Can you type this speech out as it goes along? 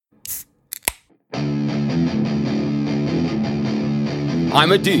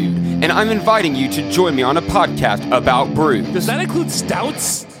I'm a dude, and I'm inviting you to join me on a podcast about brews. Does that include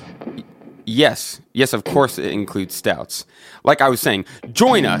stouts? Yes, of course it includes stouts. Like I was saying,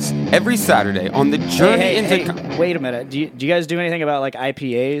 join us every Saturday on the journey into... Wait a minute. Do you guys do anything about like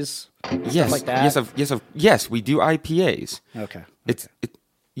IPAs? Yes, Stuff like that? yes, we do IPAs. Okay.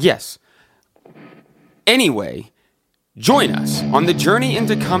 Yes. Anyway, join us on the Journey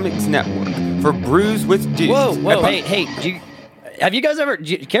into Comics Network for Brews with Dudes. Whoa, hey, have you guys ever...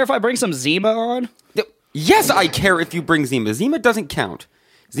 Do you care if I bring some Zima on? Yes, I care if you bring Zima. Zima doesn't count.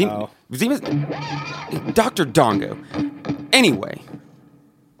 Zima's Dr. Dongo. Anyway,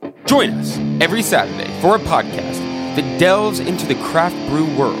 join us every Saturday for a podcast that delves into the craft brew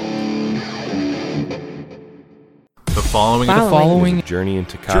world. The following is a journey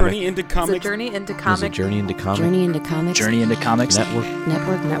into comics. Journey into Comics. It's a journey into It's a comics. journey into comics. Journey into comics. Journey into Comics. Network.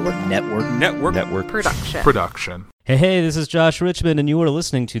 production. Hey, this is Josh Richmond, and you are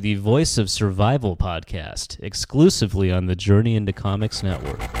listening to the Voice of Survival podcast, exclusively on the Journey into Comics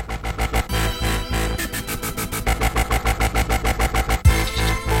Network.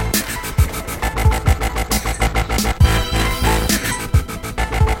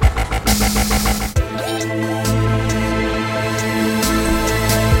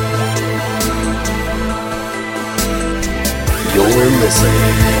 You're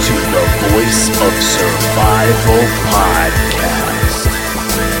listening to the Voice of Survival podcast.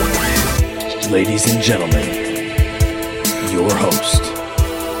 Ladies and gentlemen, your host,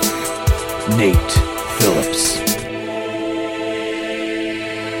 Nate Phillips.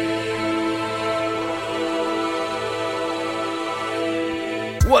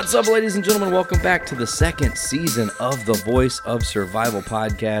 What's up, ladies and gentlemen? Welcome back to the second season of the Voice of Survival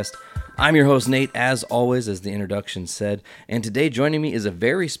podcast. I'm your host, Nate, as always, as the introduction said, and today joining me is a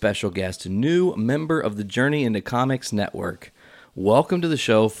very special guest, new member of the Journey into Comics Network. Welcome to the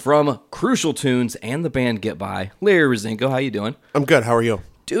show from Crucial Tunes and the band Get By, Larry Rosinko. How you doing? I'm good. How are you?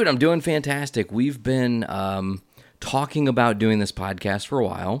 Dude, I'm doing fantastic. We've been talking about doing this podcast for a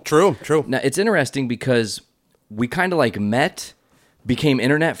while. True. Now, it's interesting because we kind of like met, became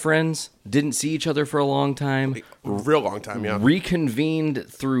internet friends, didn't see each other for a long time. Real long time, yeah. Reconvened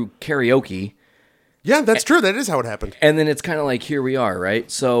through karaoke. Yeah, that's true. That is how it happened. And then it's kind of like, here we are, right?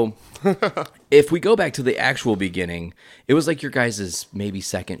 So if we go back to the actual beginning, it was like your guys' maybe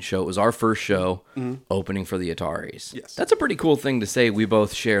second show. It was our first show opening for the Ataris. Yes. That's a pretty cool thing to say. We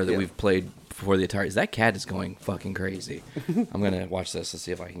both share that we've played for the Ataris. That cat is going fucking crazy. I'm going to watch this and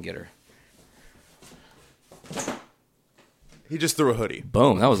see if I can get her. He just threw a hoodie.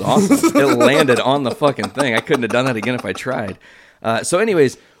 Boom, that was awesome. It landed on the fucking thing. I couldn't have done that again if I tried. So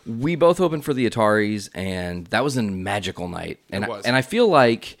anyways, we both opened for the Ataris, and that was a magical night. And It was. I feel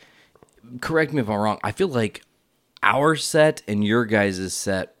like, correct me if I'm wrong, I feel like our set and your guys'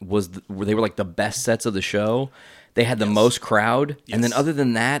 set they were like the best sets of the show. They had the most crowd. Yes. And then other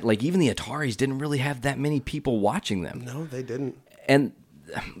than that, like even the Ataris didn't really have that many people watching them. No, they didn't. And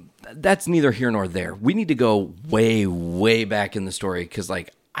that's neither here nor there. We need to go way, way back in the story because,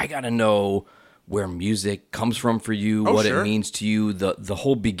 like, I got to know where music comes from for you, what sure. it means to you, the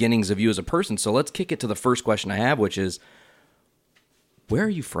whole beginnings of you as a person. So let's kick it to the first question I have, which is, where are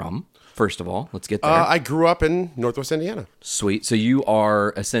you from? First of all, let's get there. I grew up in Northwest Indiana. Sweet. So you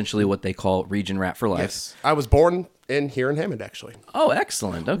are essentially what they call Region Rat for life. Yes. I was born here in Hammond, actually. Oh,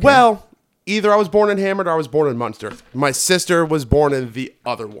 excellent. Okay. Well, either I was born in Hammond or I was born in Munster. My sister was born in the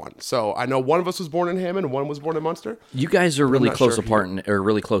other one. So I know one of us was born in Hammond and one was born in Munster. you guys are really not close sure apart, or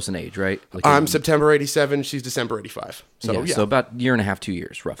really close in age, right? Like I'm September 87. She's December 85. So, yeah. So about a year and a half, 2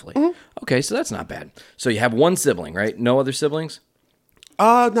 years, roughly. Okay, so that's not bad. So you have one sibling, right? No other siblings?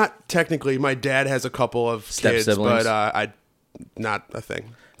 Not technically. My dad has a couple of kids, Step-siblings? but not a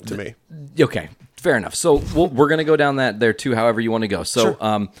thing to me. Okay, fair enough. So we're going to go down that there too, however you want to go. So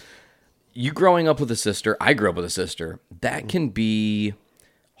Sure. You growing up with a sister, I grew up with a sister, that can be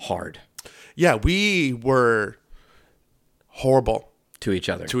hard Yeah, we were horrible to each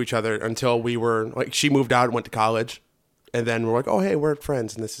other. to each other until we were like, she moved out and went to college, and then we're like, oh hey, we're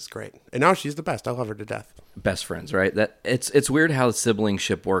friends and this is great. And now she's the best. I love her to death. Best friends, right? That it's weird how the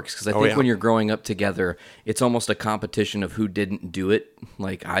siblingship works because I think yeah. when you're growing up together, it's almost a competition of who didn't do it.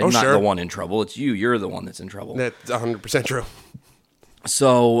 Like I'm not sure. the one in trouble; it's you. You're the one that's in trouble. That's 100% true.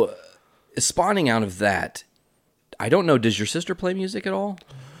 So, spawning out of that, I don't know. Does your sister play music at all?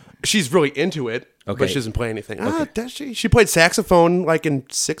 She's really into it, Okay. but she doesn't play anything. Does she? She played saxophone like in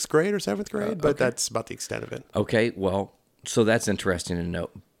 6th grade or 7th grade, but that's about the extent of it. Okay, well, so that's interesting to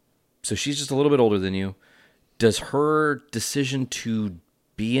note. So she's just a little bit older than you. Does her decision to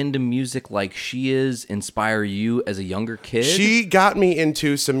be into music like she is inspire you as a younger kid? She got me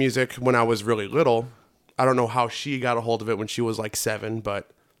into some music when I was really little. I don't know how she got a hold of it when she was like 7,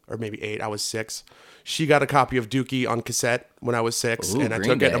 or maybe 8. I was 6. She got a copy of Dookie on cassette when I was 6, Ooh, and I Green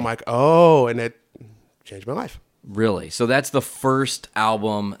took Day. it, and I'm like, oh, and it changed my life. Really? So that's the first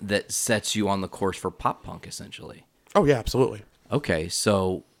album that sets you on the course for pop punk, essentially. Oh, yeah, absolutely. Okay,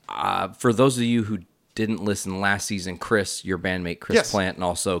 so for those of you who didn't listen last season, Chris, your bandmate Chris Yes. Plant, and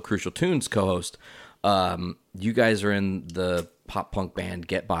also Crucial Tunes co-host, you guys are in the pop punk band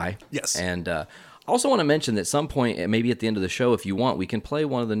Get By. Yes. And I also want to mention that at some point, maybe at the end of the show, if you want, we can play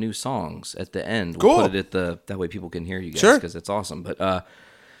one of the new songs at the end. We'll Cool. put it at that way people can hear you guys, Sure. because it's awesome. But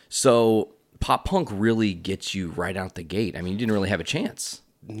so pop punk really gets you right out the gate. I mean, you didn't really have a chance.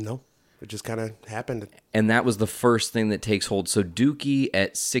 No, it just kind of happened. And that was the first thing that takes hold. So Dookie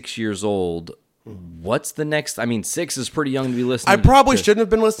at 6 years old, what's the next? I mean, 6 is pretty young to be listening. I probably to. shouldn't have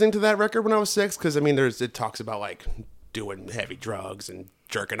been listening to that record when I was 6, because, I mean, it talks about, like, doing heavy drugs and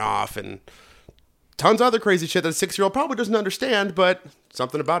jerking off and tons of other crazy shit that a 6-year-old probably doesn't understand, but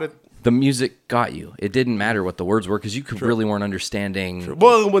something about it. The music got you. It didn't matter what the words were because you really weren't understanding.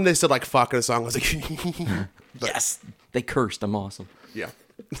 Well, when they said, like, fuck in a song, I was like, Yes, they cursed. I'm awesome. yeah.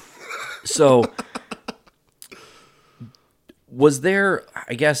 So, was there,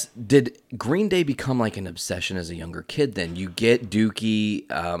 I guess, did Green Day become like an obsession as a younger kid then? You get Dookie.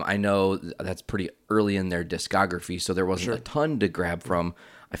 I know that's pretty early in their discography, so there wasn't a ton to grab from.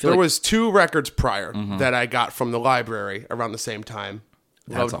 I feel There like was 2 records prior that I got from the library around the same time.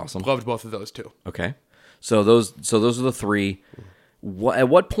 That's awesome. Loved both of those, too. Okay. So those are the 3. At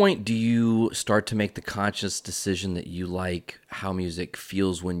what point do you start to make the conscious decision that you like how music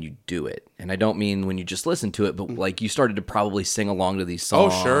feels when you do it? And I don't mean when you just listen to it, but like you started to probably sing along to these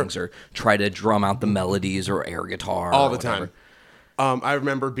songs or try to drum out the melodies or air guitar. All or the whatever. time. I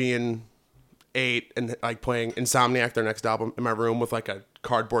remember being 8 and like playing Insomniac, their next album, in my room with like a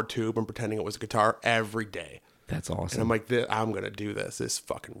cardboard tube and pretending it was a guitar every day. That's And awesome. I'm like, I'm going to do this. This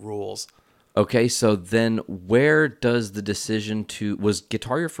fucking rules. Okay, so then where does the decision to was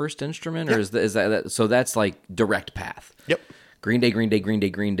guitar your first instrument, or is that so that's like direct path? Yep. Green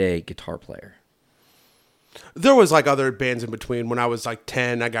Day, guitar player. There was like other bands in between. When I was like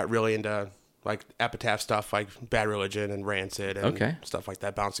 10, I got really into like Epitaph stuff, like Bad Religion and Rancid and stuff like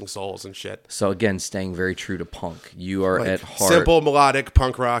that, Bouncing Souls and shit. So again, staying very true to punk. You are Like, at heart simple melodic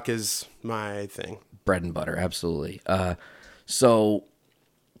punk rock is my thing. bread and butter, absolutely. So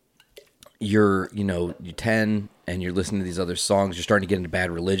you're 10 and you're listening to these other songs. You're starting to get into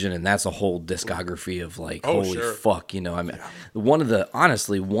Bad Religion, and that's a whole discography of like, holy fuck, I mean, one of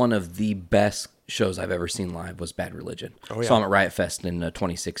the best shows I've ever seen live was Bad Religion. Oh, yeah. Saw them at Riot Fest in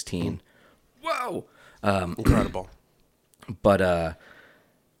 2016. Whoa, Incredible. but how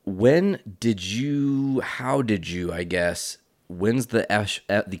did you, I guess, when's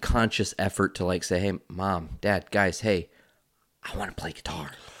the conscious effort to like say, hey, mom, dad, guys, hey, I want to play guitar.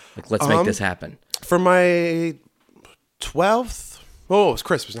 Like, let's make this happen. For my 12th, it was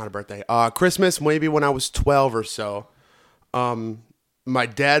Christmas, not a birthday. Christmas, maybe when I was 12 or so, my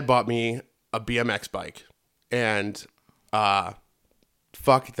dad bought me a BMX bike, and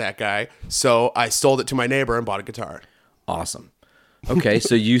fuck that guy. So I sold it to my neighbor and bought a guitar. Awesome. Okay,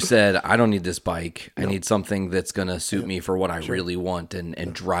 so you said, I don't need this bike. I need something that's going to suit me for what I really want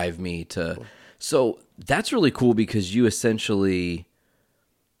and drive me to. So that's really cool because you essentially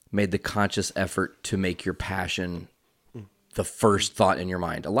made the conscious effort to make your passion the first thought in your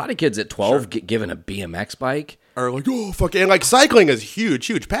mind. A lot of kids at 12 get given a BMX bike. Or like, oh, fuck. And like cycling is a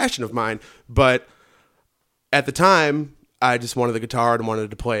huge passion of mine. But at the time, I just wanted the guitar and wanted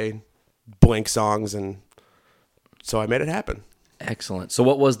to play Blink songs. And so I made it happen. Excellent. So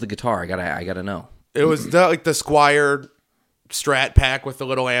what was the guitar? I gotta know. It was like the Squier Strat pack with the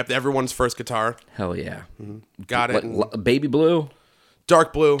little amp. Everyone's first guitar. Hell yeah. Got it. What, baby blue?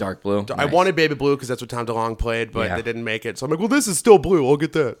 Dark blue. Dark blue. I Nice. wanted baby blue because that's what Tom DeLonge played, but Yeah. they didn't make it. So I'm like, well, this is still blue. I'll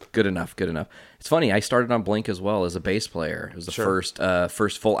get that. Good enough. It's funny. I started on Blink as well as a bass player. It was the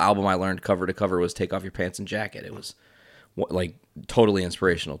first full album I learned cover to cover was Take Off Your Pants and Jacket. It was like totally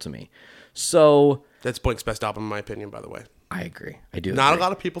inspirational to me. So That's Blink's best album, in my opinion, by the way. I agree. I do. Not agree. a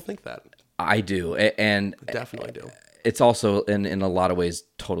lot of people think that. I do, and Definitely do. it's also in a lot of ways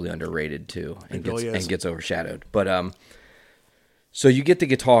totally underrated too, and really is. gets overshadowed. But so you get the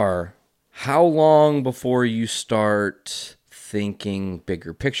guitar. How long before you start thinking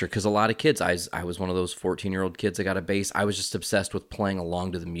bigger picture? Because a lot of kids, I was one of those 14-year-old kids that got a bass. I was just obsessed with playing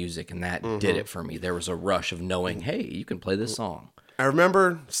along to the music, and that did it for me. There was a rush of knowing, hey, you can play this song. I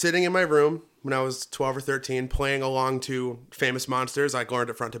remember sitting in my room when I was 12 or 13, playing along to Famous Monsters. I learned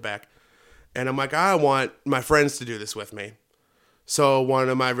it front to back. And I'm like, I want my friends to do this with me. So one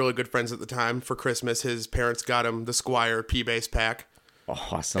of my really good friends at the time, for Christmas, his parents got him the Squier P-Bass pack.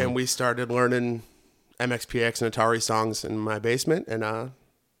 Awesome. And we started learning MXPX and Atari songs in my basement, and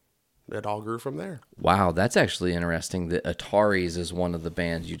it all grew from there. Wow, that's actually interesting. The Ataris is one of the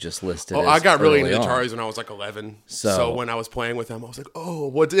bands you just listed. Oh, I got really early into on. Ataris when I was like 11. So- So when I was playing with them, I was like, oh,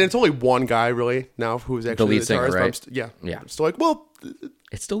 what? And it's only one guy really now who's actually lead the singer, Ataris, but right? yeah. Yeah. I'm still like, well,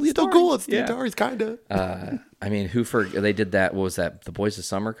 It's still the still Ataris. cool. It's the Yeah. Ataris, kind of. I mean, they did that? What was that? The Boys of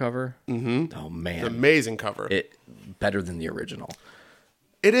Summer cover? Mm-hmm. Oh man, Amazing cover. it better than the original.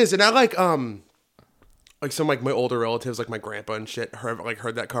 It is, and I like some like my older relatives, like my grandpa and shit,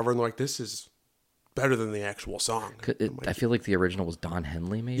 heard that cover and they're like, this is better than the actual song. I feel like the original was Don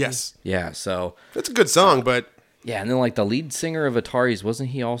Henley, maybe. Yes. Yeah. So It's a good song, but yeah, and then like the lead singer of Ataris, wasn't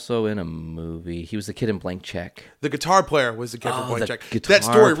he also in a movie? He was the kid in Blank Check. the guitar player was the kid from Oh, Blank the Check. guitar That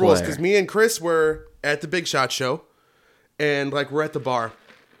story rules player. because me and Chris were at the Big Shot show, and like we're at the bar,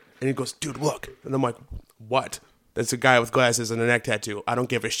 and he goes, "Dude, look," and I'm like, "What?" That's a guy with glasses and a neck tattoo. I don't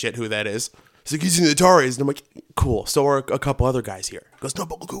give a shit who that is. He's like, "He's in the Ataris," and I'm like, "Cool." So are a couple other guys here. He goes, "No,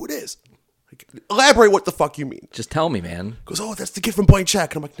 but look who it is." Like, elaborate what the fuck you mean. Just tell me, man. Goes, "Oh, that's the kid from Blank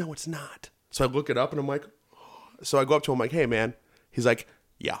Check," and I'm like, "No, it's not." So I look it up, and I'm like, so I go up to him like, "Hey, man." He's like,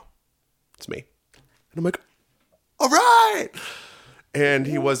 "Yeah, it's me," and I'm like, "All right." And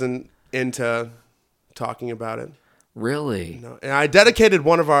he wasn't into talking about it. Really? No. And I dedicated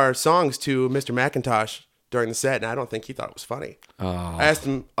one of our songs to Mr. McIntosh during the set, and I don't think he thought it was funny. I asked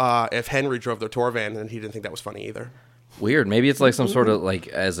him if Henry drove the tour van, and he didn't think that was funny either. Weird. Maybe it's like some sort of like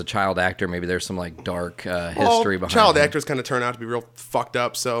as a child actor, maybe there's some like dark history behind child him. actors kind of turn out to be real fucked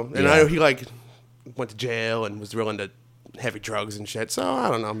up. So, and Yeah. I know he like went to jail and was real into heavy drugs and shit. So I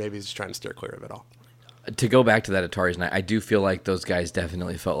don't know. Maybe he's just trying to steer clear of it all. To go back to that Ataris night, I do feel like those guys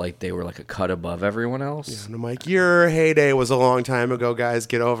definitely felt like they were like a cut above everyone else. And I'm like, your heyday was a long time ago, guys.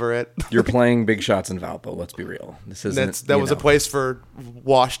 Get over it. You're playing Big Shots in Valpo. Let's be real. This isn't. That was a place for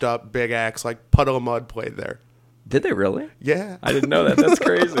washed up big acts like Puddle of Mud played there. Did they really? Yeah. I didn't know that. That's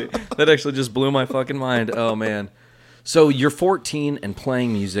crazy. That actually just blew my fucking mind. Oh man. So you're 14 and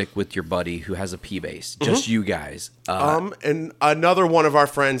playing music with your buddy who has a P bass. Just you guys. And another one of our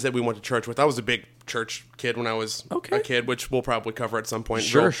friends that we went to church with. I was a big church kid when I was a kid, which we'll probably cover at some point.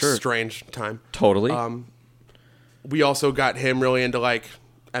 Sure, Real sure. Strange time. Totally. We also got him really into like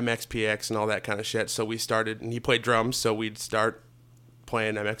MXPX and all that kind of shit. So we started, and he played drums, so we'd start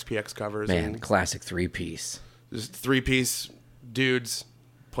playing MXPX covers. Man, and classic 3-piece. just 3-piece dudes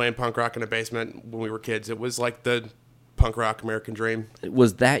playing punk rock in a basement when we were kids. It was like the punk rock American dream.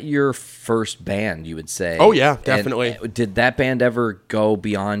 Was that your first band, you would say? Oh, yeah, And, definitely. did that band ever go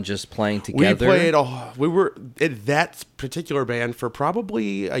beyond just playing together? We were in that particular band for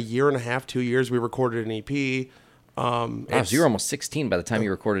probably a year and a half, 2 years. We recorded an EP. Wow, so you were almost 16 by the time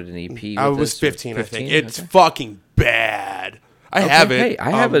you recorded an EP. I with was this? 15, I think. It's Okay. fucking bad. I have it. Hey,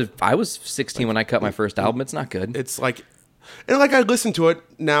 I was 16 when I cut my first album. It's not good. It's like, and like I listen to it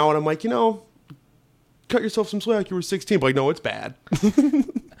now, and I'm like, cut yourself some slack. You were 16, but like, no, it's bad.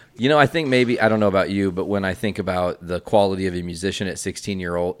 You know, I think maybe, I don't know about you, but when I think about the quality of a musician at 16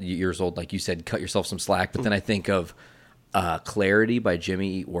 years old, like you said, cut yourself some slack. But then I think of Clarity by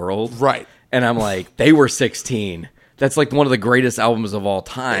Jimmy Eat World. Right. And I'm like, they were 16. That's like one of the greatest albums of all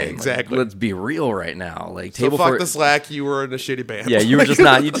time. Exactly. Like, let's be real right now. Like, So fuck the slack. You were in a shitty band. Yeah, you were just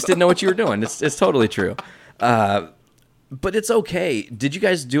not. You just didn't know what you were doing. It's totally true. But it's okay. Did you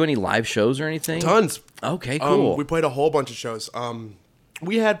guys do any live shows or anything? Tons. Okay, cool. We played a whole bunch of shows.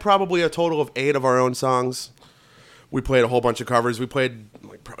 We had probably a total of 8 of our own songs. We played a whole bunch of covers. We played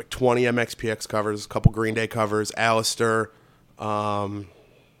like probably 20 MXPX covers, a couple Green Day covers, Alistair.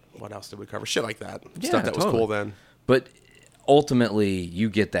 What else did we cover? Shit like that. Stuff that was totally. cool then. But ultimately, you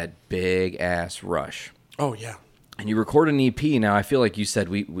get that big ass rush. Oh, yeah. And you record an EP. Now, I feel like you said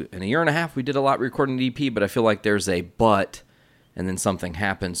we in a year and a half we did a lot recording an EP, but I feel like there's a but, and then something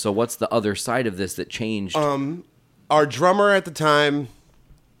happened. So what's the other side of this that changed? Our drummer at the time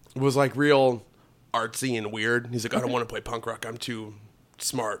was like real artsy and weird. He's like, I don't want to play punk rock. I'm too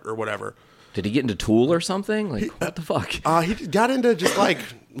smart or whatever. Did he get into Tool or something? Like, what the fuck? He got into just like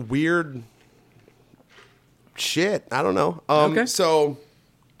weird shit. I don't know. Okay. So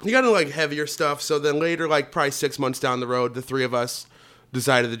he got into like heavier stuff. So then later, like probably 6 months down the road, the three of us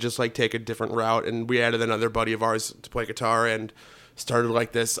decided to just like take a different route. And we added another buddy of ours to play guitar and started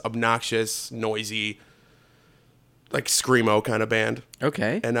like this obnoxious, noisy, like screamo kind of band.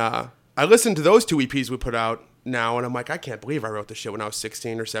 Okay. And I listened to those 2 EPs we put out, now, and I'm like, I can't believe I wrote this shit when I was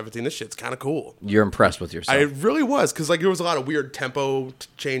 16 or 17. This shit's kind of cool. You're impressed with yourself. I really was, because like there was a lot of weird tempo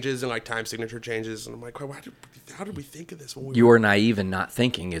changes and like time signature changes, and I'm like, how did we think of this? When You were naive and not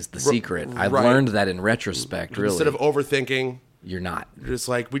thinking is the secret. I've right. learned that in retrospect, really. Instead of overthinking, You're not. just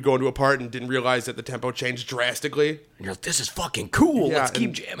like we'd go into a part and didn't realize that the tempo changed drastically. And you're like, this is fucking cool. Let's keep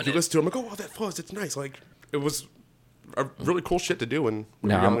and jamming you it. listen to it, I'm like, oh, that fuzz, it's nice. Like it was a really cool shit to do, and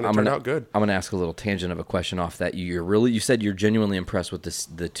Now, it turned out good. I'm gonna ask a little tangent of a question off that. You said you're genuinely impressed with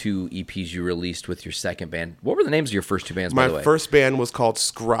the 2 EPs you released with your second band. What were the names of your first 2 bands, by the way? My first band was called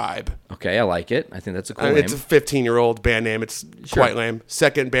Scribe. Okay, I like it. I think that's a cool It's name. a 15-year-old band name. It's quite lame.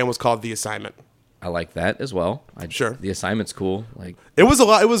 Second band was called The Assignment. I like that as well. Sure. The Assignment's cool. Like, It was a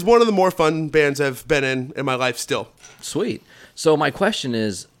lot. It was one of the more fun bands I've been in my life still. sweet. So my question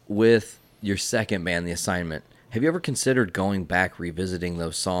is, with your second band, The Assignment, have you ever considered going back, revisiting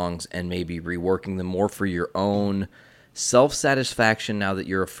those songs, and maybe reworking them more for your own self-satisfaction now that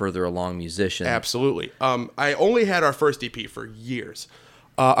you're a further along musician? Absolutely. I only had our first EP for years.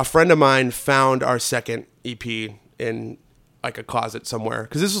 A friend of mine found our second EP in like a closet somewhere,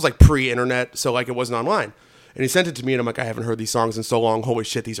 because this was like pre-internet, so like it wasn't online. And he sent it to me, and I'm like, I haven't heard these songs in so long. Holy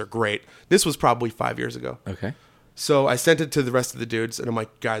shit, these are great. This was probably 5 years ago. Okay. So I sent it to the rest of the dudes, and I'm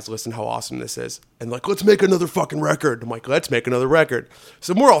like, guys, listen how awesome this is. And like, let's make another fucking record. I'm like, let's make another record.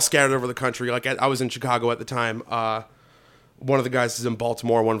 So we're all scattered over the country. Like I was in Chicago at the time. One of the guys is in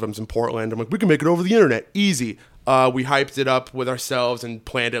Baltimore. One of them's in Portland. I'm like, we can make it over the internet. Easy. We hyped it up with ourselves and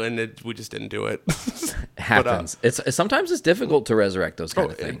planned it, and we just didn't do it. Happens. Sometimes it's difficult to resurrect those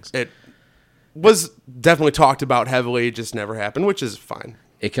kind of things. It was definitely talked about heavily. It just never happened, which is fine.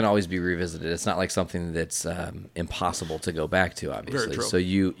 It can always be revisited. It's not like something that's impossible to go back to, obviously. Very true. So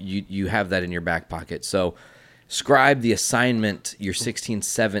you have that in your back pocket. So Scribe, The Assignment, you're 16,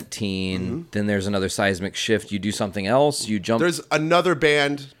 17. Then there's another seismic shift. You do something else. You jump. There's another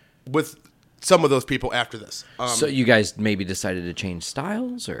band with some of those people after this. So you guys maybe decided to change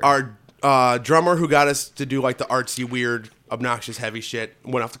styles? Or Our drummer who got us to do like the artsy, weird, obnoxious, heavy shit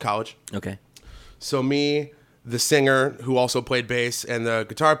went off to college. Okay. So me, the singer who also played bass, and the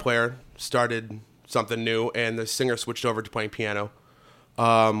guitar player started something new, and the singer switched over to playing piano.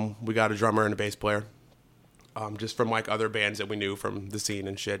 We got a drummer and a bass player, just from like other bands that we knew from the scene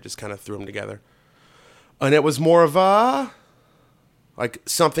and shit. Just kind of threw them together, and it was more of a like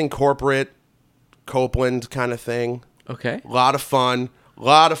something corporate, Copeland kind of thing. Okay. A lot of fun.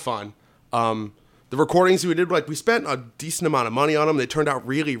 The recordings we did, like we spent a decent amount of money on them. They turned out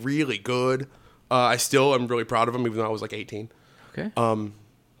really, really good. I still am really proud of them, even though I was like 18. Okay.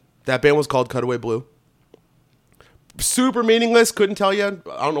 That band was called Cutaway Blue. Super meaningless. Couldn't tell you.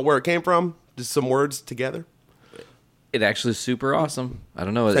 I don't know where it came from. Just some words together. It actually is super awesome. I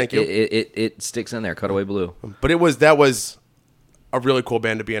don't know. Thank you. It sticks in there. Cutaway Blue. But that was a really cool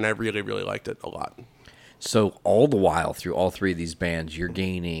band to be in. I really, really liked it a lot. So all the while through all 3 of these bands, you're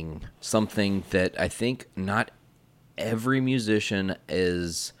gaining something that I think not every musician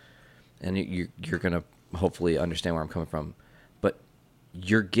is, and you're going to hopefully understand where I'm coming from, but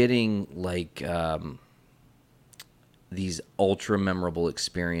you're getting like these ultra memorable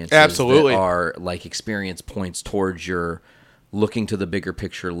experiences. Absolutely. That are like experience points towards your looking to the bigger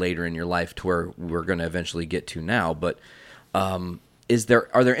picture later in your life, to where we're going to eventually get to now. But are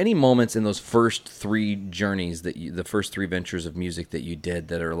there any moments in those first 3 journeys the first 3 ventures of music that you did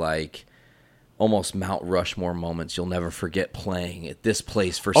that are like almost Mount Rushmore moments you'll never forget playing at this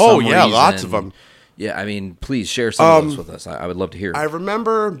place for some reason? Oh yeah, lots of them. Yeah, I mean, please share some of those with us. I would love to hear. I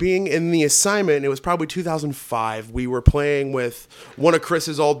remember being in The Assignment. It was probably 2005. We were playing with one of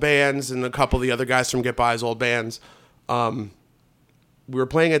Chris's old bands and a couple of the other guys from Get By's old bands. We were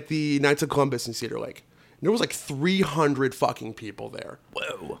playing at the Knights of Columbus in Cedar Lake. And there was like 300 fucking people there.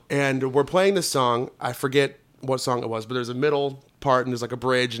 Whoa. And we're playing this song. I forget what song it was, but there's a middle part and there's like a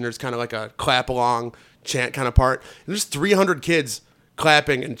bridge and there's kind of like a clap along chant kind of part. And there's 300 kids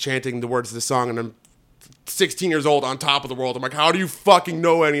clapping and chanting the words of the song, and I'm 16 years old on top of the world. I'm like, how do you fucking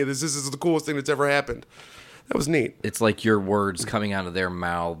know any of this? This is the coolest thing that's ever happened. That was neat. It's like your words coming out of their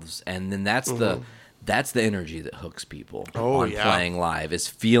mouths, and then that's the energy that hooks people on playing live, is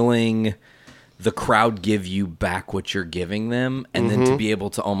feeling the crowd give you back what you're giving them, and then to be able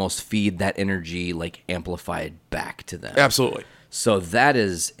to almost feed that energy like amplified back to them. Absolutely. So that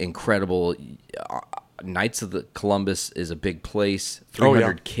is incredible. Knights of the Columbus is a big place.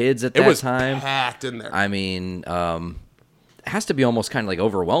 300 kids at that time. It was packed in there. I mean, has to be almost kind of like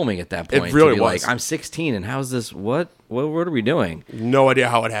overwhelming at that point. It really to be was. Like, I'm 16, and how's this? What are we doing? No idea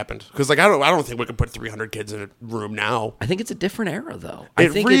how it happened. Because like I don't think we can put 300 kids in a room now. I think it's a different era, though. It I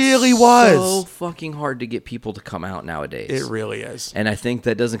think really it's was. so fucking hard to get people to come out nowadays. It really is. And I think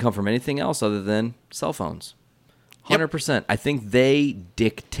that doesn't come from anything else other than cell phones. 100%. I think they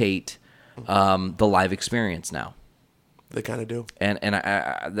dictate the live experience now. They kind of do. And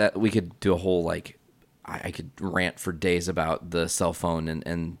I that we could do a whole like I could rant for days about the cell phone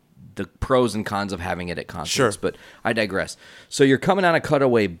and the pros and cons of having it at concerts. Sure. But I digress. So you're coming out of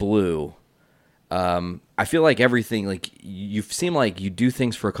Cutaway Blue. I feel like everything, like you seem like you do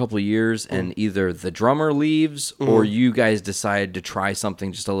things for a couple of years and either the drummer leaves or you guys decide to try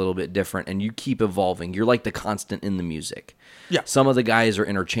something just a little bit different and you keep evolving. You're like the constant in the music. Yeah. Some of the guys are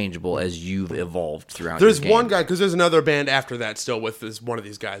interchangeable as you've evolved throughout There's your game. one guy, because there's another band after that still with this one of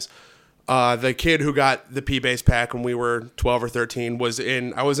these guys. The kid who got the P-Bass pack when we were 12 or 13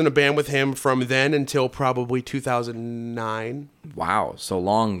 I was in a band with him from then until probably 2009. Wow. So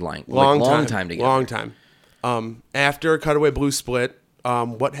long time together. Long time. After Cutaway Blue split,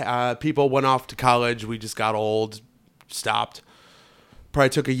 people went off to college. We just got old, stopped. Probably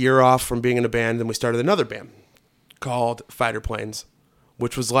took a year off from being in a band, and we started another band called Fighter Planes,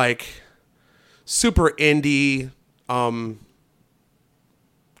 which was like super indie,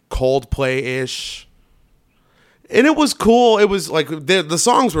 Coldplay-ish. And it was cool. It was like the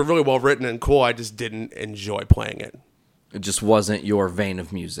songs were really well written and cool. I just didn't enjoy playing it. It just wasn't your vein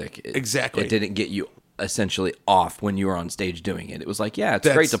of music. Exactly. It didn't get you essentially off when you were on stage doing it. It was like, yeah, it's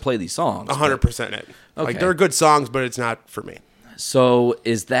That's great to play these songs. 100% it. Okay. Like they're good songs, but it's not for me. So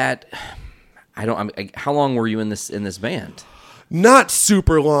is that? How long were you in this band? Not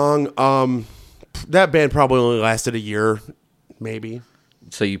super long. That band probably only lasted a year, maybe.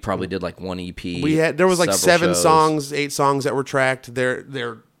 So you probably did like one EP. There was like several 7 shows. songs, 8 songs that were tracked.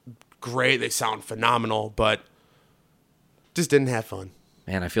 They're great. They sound phenomenal, but just didn't have fun.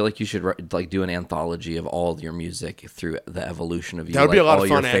 Man, I feel like you should like do an anthology of all your music through the evolution of you. That would be a lot all of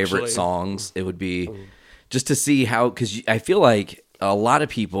fun, your favorite actually. songs. It would be just to see how, because I feel like a lot of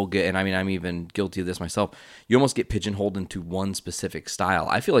people get, and I mean, I'm even guilty of this myself. You almost get pigeonholed into one specific style.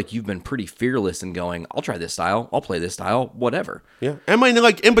 I feel like you've been pretty fearless in going, I'll try this style, I'll play this style, whatever. Yeah. And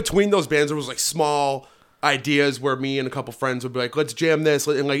like in between those bands, there was like small ideas where me and a couple friends would be like, let's jam this.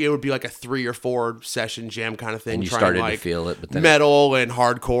 And like it would be like a 3 or 4 session jam kind of thing. And you trying, started to like, feel it, but then metal and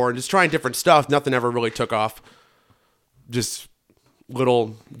hardcore and just trying different stuff. Nothing ever really took off. Just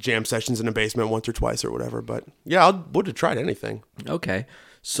little jam sessions in a basement once or twice or whatever. But yeah, I would have tried anything. Okay.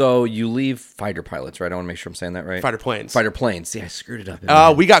 So you leave Fighter Pilots, right? I want to make sure I'm saying that right. Fighter Planes. Fighter Planes. See, I screwed it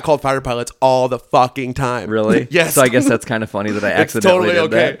up. We got called Fighter Pilots all the fucking time. Really? Yes. So I guess that's kind of funny that I accidentally totally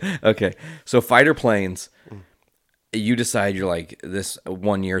did okay. that. Okay. So Fighter Planes, you decide you're like, this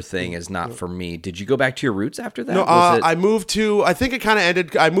 1 year thing is not for me. Did you go back to your roots after that? No, Was it- I moved to, I think it kind of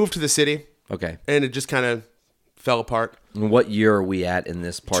ended, I moved to the city Okay. and it just kind of fell apart. And what year are we at in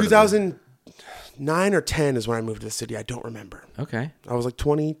this part? 2009 or 10 is when I moved to the city. I don't remember. Okay. I was like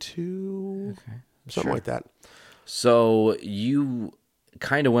 22, something like that. So you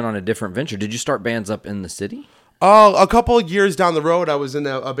kind of went on a different venture. Did you start bands up in the city? Oh, a couple of years down the road, I was in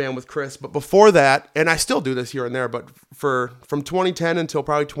a band with Chris. But before that, and I still do this here and there, but from 2010 until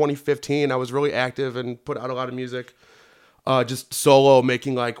probably 2015, I was really active and put out a lot of music. Just solo,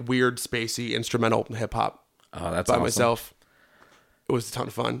 making like weird, spacey, instrumental hip hop Oh, that's by awesome. myself. It was a ton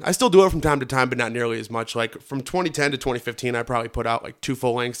of fun. I still do it from time to time, but not nearly as much. Like from 2010 to 2015, I probably put out like 2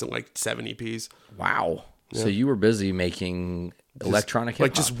 full lengths and like 7 EPs. Wow. So you were busy making electronic hip hop.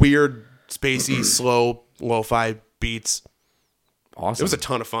 Like just weird, spacey, slow, lo-fi beats. awesome. It was a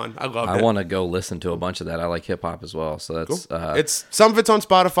ton of fun. I loved it. I want to go listen to a bunch of that. I like hip hop as well. So that's It's some of it's on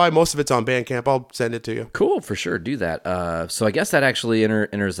Spotify, most of it's on Bandcamp. I'll send it to you. cool for sure. Do that. So I guess that actually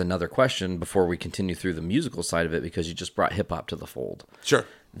enters another question before we continue through the musical side of it, because you just brought hip hop to the fold. Sure.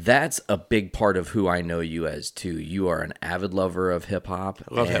 That's a big part of who I know you as too. You are an avid lover of hip hop.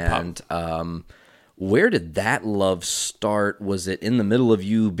 I love hip-hop. And where did that love start? Was it in the middle of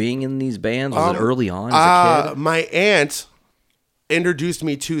you being in these bands? Was it early on as a kid? My aunt introduced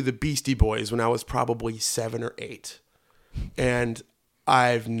me to the Beastie Boys when I was probably 7 or 8. And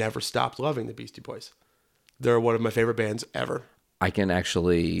I've never stopped loving the Beastie Boys. They're one of my favorite bands ever. I can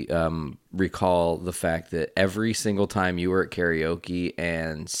actually recall the fact that every single time you were at karaoke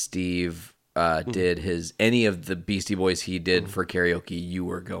and Steve did any of the Beastie Boys he did for karaoke, you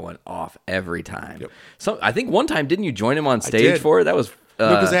were going off every time. Yep. So I think one time, didn't you join him on stage did. for it? That was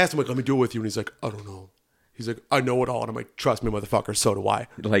Because I asked him, like, let me do it with you. And he's like, I don't know. He's like, I know it all. And I'm like, trust me, motherfucker, so do I.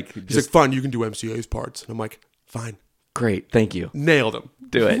 like He's just like, fine, you can do MCA's parts. And I'm like, fine. Great, thank you. Nailed him.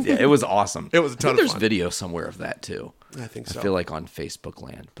 Do it. Yeah, it was awesome. It was a ton of There's fun. video somewhere of that too. I think so. I feel like on Facebook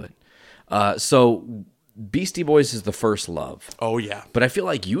land, but so Beastie Boys is the first love. Oh yeah. But I feel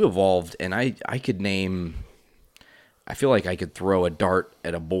like you evolved, and I could name. I feel like I could throw a dart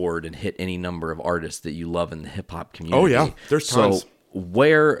at a board and hit any number of artists that you love in the hip hop community. Oh, yeah. There's tons. So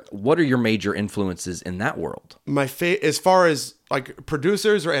what are your major influences in that world? As far as like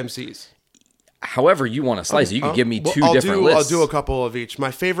producers or MCs? However you want to slice it. You could give me two different lists. I'll do a couple of each.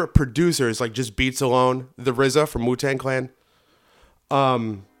 My favorite producers, like just beats alone, the RZA from Wu-Tang Clan,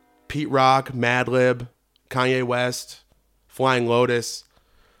 Pete Rock, Madlib, Kanye West, Flying Lotus.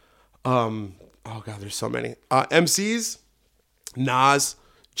 Oh god, there's so many. MCs, Nas,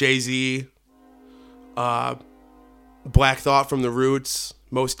 Jay-Z, Black Thought from The Roots,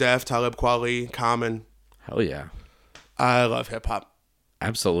 Mos Def, Talib Kweli, Common. Hell yeah. I love hip hop.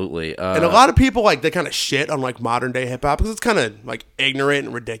 Absolutely. And a lot of people like they kind of shit on like modern day hip hop because it's kind of like ignorant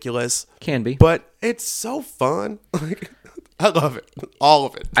and ridiculous. Can be. But it's so fun. I love it. All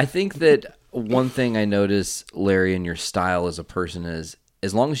of it. I think that one thing I notice, Larry, in your style as a person is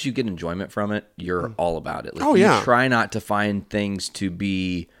as long as you get enjoyment from it, you're all about it. Like, Oh, yeah. You try not to find things to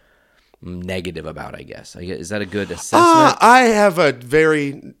be negative about, I guess. Is that a good assessment? I have a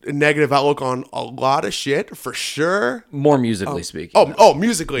very negative outlook on a lot of shit for sure. More musically speaking. Oh,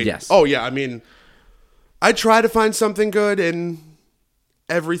 musically. Yes. Oh, yeah. I mean, I try to find something good in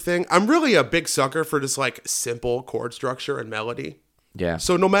everything. I'm really a big sucker for just like simple chord structure and melody. Yeah.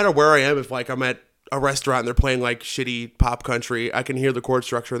 So no matter where I am, if like I'm at a restaurant and they're playing like shitty pop country, I can hear the chord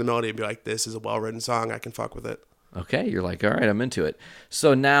structure of the melody and be like, this is a well-written song. I can fuck with it. Okay, you're like, all right, I'm into it.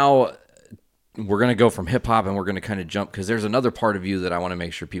 So now we're going to go from hip-hop and we're going to kind of jump, because there's another part of you that I want to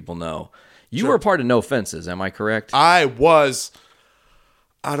make sure people know. You were a part of No Fences, am I correct? I don't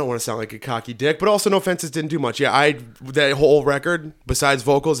want to sound like a cocky dick, but also No Fences didn't do much. Yeah, that whole record, besides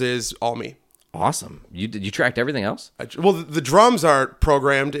vocals, is all me. Awesome. You tracked everything else? Well, the drums are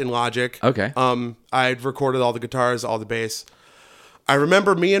programmed in Logic. Okay. I'd recorded all the guitars, all the bass. I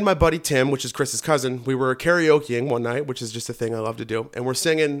remember me and my buddy Tim, which is Chris's cousin, we were karaokeing one night, which is just a thing I love to do. And we're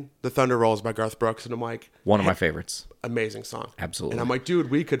singing The Thunder Rolls by Garth Brooks. And I'm like, One of my favorites. amazing song. Absolutely. And I'm like, dude,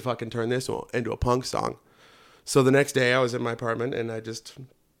 we could fucking turn this into a punk song. So the next day I was in my apartment and I just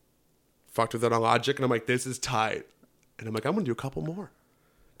fucked with it on Logic. And I'm like, this is tight. And I'm like, I'm going to do a couple more.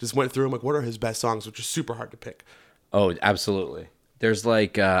 Just went through. I'm like, what are his best songs? Which are super hard to pick. Oh, absolutely. There's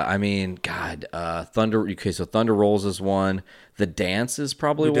like, Thunder. Okay, so Thunder Rolls is one. The Dance is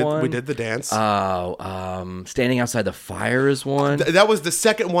probably one. We did The Dance. Standing Outside the Fire is one. That was the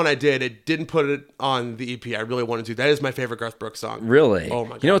second one I did. It didn't put it on the EP. I really wanted to. That is my favorite Garth Brooks song. Really? Oh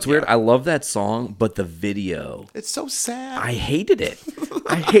my God. You know what's weird? yeah. I love that song, but the video. It's so sad. I hated it.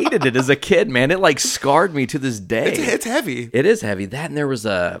 I hated it as a kid, man. It like scarred me to this day. It's heavy. It is heavy. That, and there was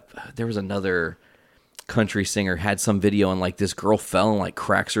another country singer had some video, and like this girl fell and like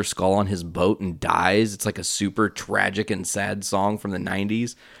cracks her skull on his boat and dies. It's like a super tragic and sad song from the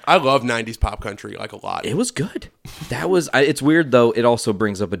 90s. I love 90s pop country like a lot. It was good. It's weird though. It also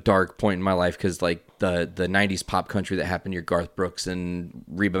brings up a dark point in my life, because like the 90s pop country that happened, your Garth Brooks and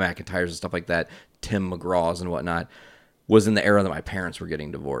Reba McEntire's and stuff like that, Tim McGraw's and whatnot, was in the era that my parents were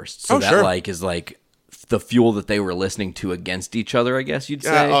getting divorced. So that like is like the fuel that they were listening to against each other, I guess you'd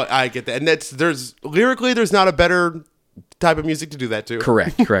say. I get that. And there's not a better type of music to do that to.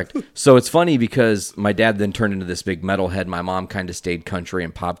 Correct. So it's funny because my dad then turned into this big metalhead. My mom kind of stayed country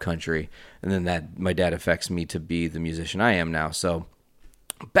and pop country. And then my dad affects me to be the musician I am now. So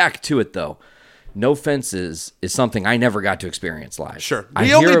back to it though. No Fences is something I never got to experience live. Sure.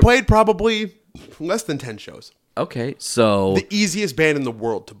 We only played probably less than 10 shows. Okay, so The easiest band in the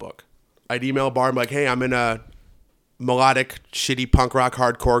world to book. I'd email a bar and be like, hey, I'm in a melodic, shitty punk rock,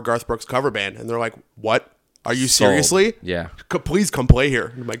 hardcore Garth Brooks cover band. And they're like, what? Are you Sold. seriously? Yeah. Please come play here.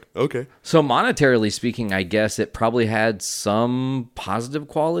 And I'm like, okay. So monetarily speaking, I guess it probably had some positive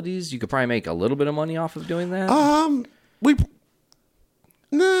qualities. You could probably make a little bit of money off of doing that. I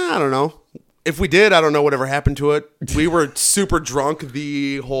don't know. If we did, I don't know whatever happened to it. We were super drunk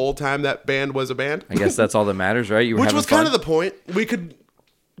the whole time that band was a band. I guess that's all that matters, right? You were Which having was fun? kind of the point. We could,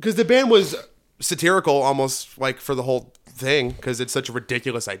 because the band was satirical almost like for the whole thing, because it's such a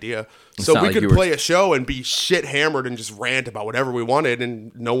ridiculous idea. So not we like could you were- play a show and be shit hammered and just rant about whatever we wanted,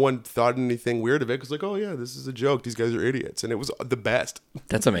 and no one thought anything weird of it, because like, oh yeah, this is a joke. These guys are idiots, and it was the best.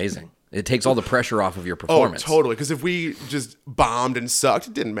 That's amazing. It takes all the pressure off of your Oh, performance. totally. Because if we just bombed and sucked,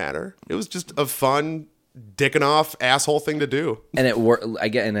 it didn't matter. It was just a fun dicking off asshole thing to do. And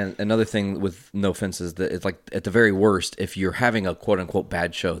another thing with No Offense is that it's like at the very worst, if you're having a quote unquote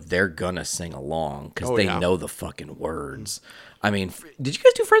bad show, they're gonna sing along because they know the fucking words. I mean, did you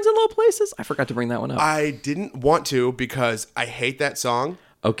guys do Friends in Low Places? I forgot to bring that one up. I didn't want to because I hate that song.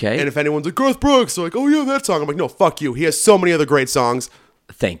 Okay. And if anyone's like, Garth Brooks, they're like, oh yeah, that song. I'm like, no, fuck you. He has so many other great songs.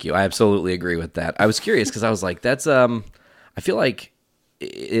 Thank you. I absolutely agree with that. I was curious because I was like, that's I feel like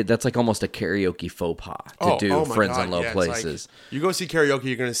that's like almost a karaoke faux pas to do Friends in Low Places. Like, you go see karaoke,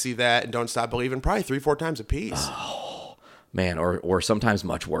 you're going to see that and Don't Stop Believing probably 3-4 times a piece. Man, or sometimes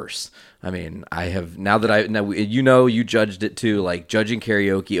much worse. I mean, I have you judged it too. Like judging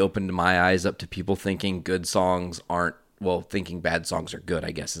karaoke opened my eyes up to people thinking good songs thinking bad songs are good,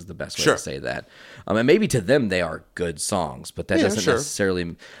 I guess is the best way to say that. And maybe to them they are good songs, but that doesn't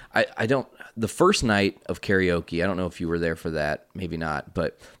necessarily. I don't. The first night of karaoke, I don't know if you were there for that, maybe not,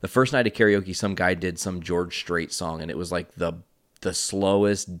 but the first night of karaoke, some guy did some George Strait song, and it was like the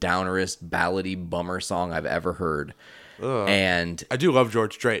slowest, downerest, ballady bummer song I've ever heard. And I do love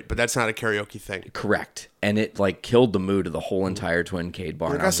George Strait, but that's not a karaoke thing. Correct. And it like killed the mood of the whole entire Twincade bar.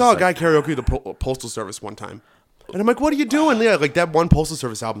 Like, I saw a guy karaoke the Postal Service one time. And I'm like, what are you doing? Yeah, like that one Postal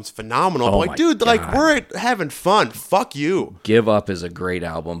Service album's phenomenal. I'm like, dude, like we're having fun. Fuck you. Give Up is a great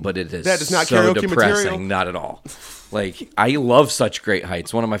album, but it is that is not so karaoke depressing. Material. Not at all. Like, I love Such Great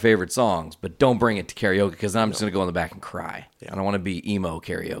Heights, one of my favorite songs, but don't bring it to karaoke because then I'm just going to go in the back and cry. I don't want to be emo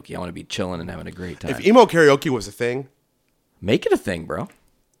karaoke. I want to be chilling and having a great time. If emo karaoke was a thing, make it a thing, bro.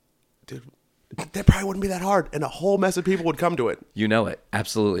 Dude, that probably wouldn't be that hard, and a whole mess of people would come to it. You know it.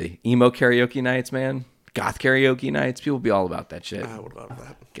 Absolutely. Emo karaoke nights, man. Goth karaoke nights. People would be all about that shit. I would love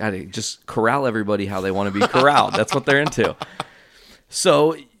that. Gotta just corral everybody how they want to be corralled. That's what they're into.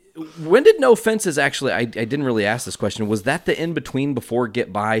 So, when did No Fences actually, I didn't really ask this question, was that the in-between before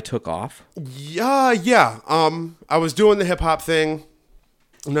Get By took off? Yeah. I was doing the hip-hop thing,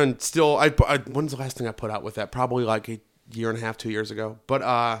 and then still, when's the last thing I put out with that? Probably like a year and a half, 2 years ago.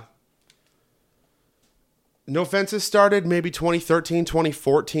 But No Fences started maybe 2013,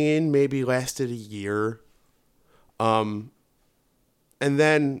 2014, maybe lasted a year. And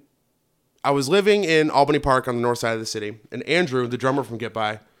then I was living in Albany Park on the north side of the city, and Andrew, the drummer from Get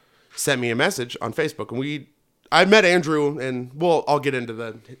By, sent me a message on Facebook. And I met Andrew, and I'll get into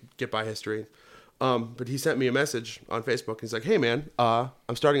the Get By history. But he sent me a message on Facebook. He's like, hey man,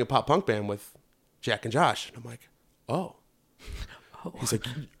 I'm starting a pop punk band with Jack and Josh. And I'm like, oh. He's like,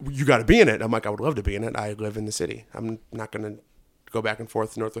 you got to be in it. I'm like, I would love to be in it. I live in the city. I'm not going to go back and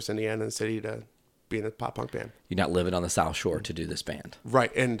forth to Northwest Indiana and the city to be in a pop punk band. You're not living on the South Shore to do this band.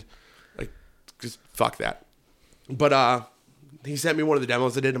 Right. And like, just fuck that. But he sent me one of the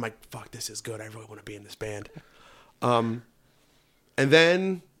demos I did. I'm like, fuck, this is good. I really want to be in this band. And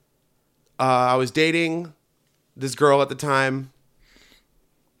then I was dating this girl at the time,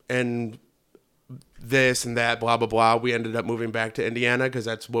 and this and that, blah, blah, blah. We ended up moving back to Indiana because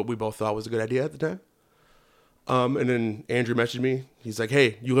that's what we both thought was a good idea at the time. And then Andrew messaged me. He's like,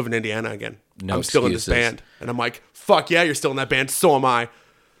 hey, you live in Indiana again. No I'm still in this band. And I'm like, fuck yeah, you're still in that band. So am I.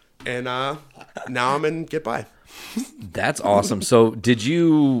 And now I'm in Get By. That's awesome. So did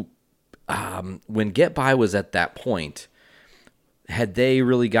you, when Get By was at that point, had they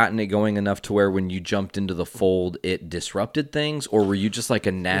really gotten it going enough to where when you jumped into the fold, it disrupted things? Or were you just like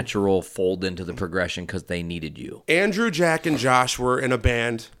a natural fold into the progression because they needed you? Andrew, Jack, and Josh were in a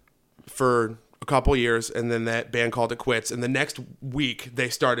band for a couple years, and then that band called it quits. And the next week, they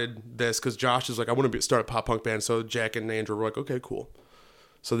started this because Josh is like, I want to start a pop punk band. So Jack and Andrew were like, okay, cool.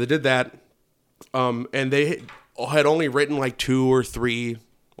 So they did that. And they had only written like 2 or 3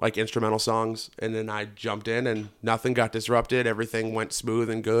 like instrumental songs, and then I jumped in and nothing got disrupted. Everything went smooth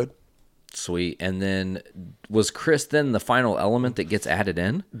and good. Sweet. And then was Chris then the final element that gets added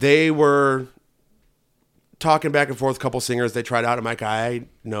in? They were talking back and forth, a couple singers they tried out. I'm like, I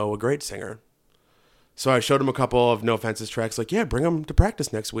know a great singer. So I showed him a couple of No Offenses tracks, like, yeah, bring him to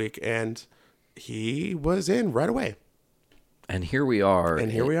practice next week. And he was in right away. And here we are.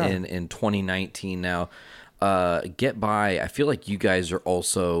 And here we are. In 2019 now. Get By, I feel like you guys are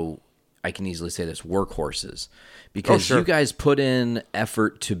also, I can easily say this, workhorses. Because you guys put in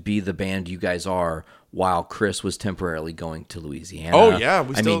effort to be the band you guys are while Chris was temporarily going to Louisiana. Oh, yeah.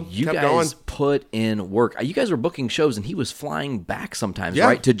 You kept guys going. put in work. You guys were booking shows, and he was flying back sometimes,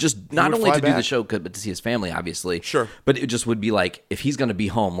 right? To just, not only to do the show, but to see his family, obviously. Sure. But it just would be like, if he's going to be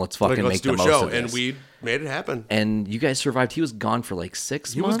home, let's fucking make the most of this. And we made it happen. And you guys survived. He was gone for like 6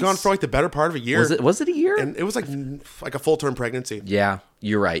 months? He was gone for like the better part of a year. Was it a year? And it was like a full-term pregnancy. Yeah,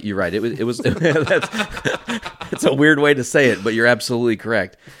 you're right. It was it's a weird way to say it, but you're absolutely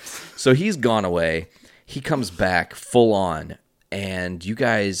correct. So he's gone away. he comes back full on, and you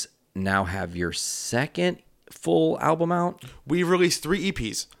guys now have your second full album out? We released 3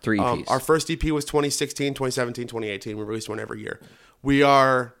 EPs. 3 EPs. Our first EP was 2016, 2017, 2018. We released one every year. We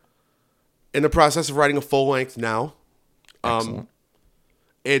are in the process of writing a full length now. Excellent.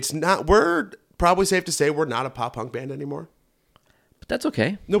 We're probably safe to say we're not a pop punk band anymore. But that's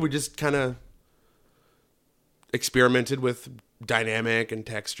okay. No, we just kind of experimented with dynamic and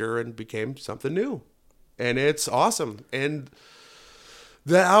texture and became something new. And it's awesome. And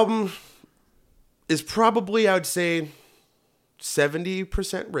the album is probably, I would say,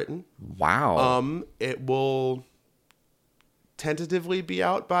 70% written. Wow. It will tentatively be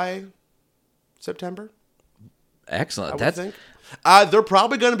out by September, Excellent. I would That's think. They're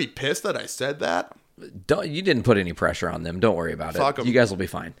probably going to be pissed that I said that. you didn't put any pressure on them. Don't worry about Fuck it. 'em. You guys will be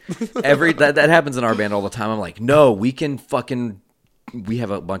fine. That happens in our band all the time. I'm like, no, we can fucking. We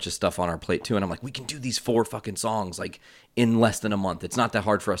have a bunch of stuff on our plate too, and I'm like, we can do these 4 fucking songs like in less than a month. It's not that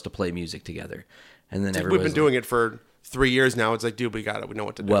hard for us to play music together. And then We've been doing it for 3 years now. It's like, dude, we got it. We know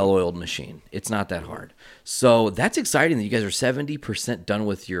what to do. well-oiled machine. It's not that hard. So that's exciting that you guys are 70% done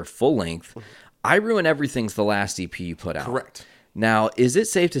with your full length. I Ruin Everything's the last EP you put out. Correct. Now, is it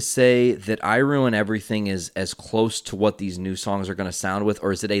safe to say that I Ruin Everything is as close to what these new songs are going to sound with,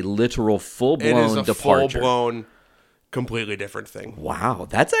 or is it a literal full-blown It is a departure? full-blown, completely different thing. Wow,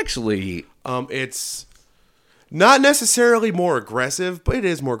 that's actually... It's not necessarily more aggressive, but it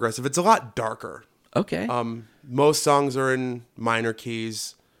is more aggressive. It's a lot darker. Okay. Most songs are in minor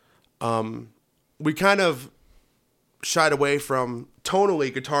keys. We kind of shied away from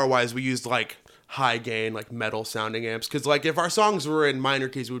tonally, guitar-wise. We used like high gain, like metal sounding amps, because like if our songs were in minor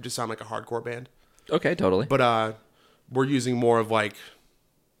keys, we would just sound like a hardcore band. Okay, totally. But we're using more of like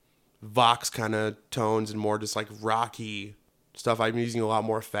Vox kind of tones and more just like rocky stuff. I'm using a lot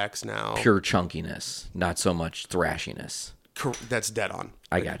more effects now. Pure chunkiness, not so much thrashiness. That's dead on.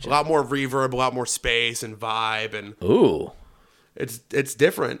 I gotcha. A lot more reverb, a lot more space and vibe, and Ooh, it's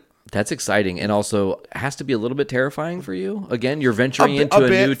different. that's exciting, and also has to be a little bit terrifying for you. Again, you're venturing into a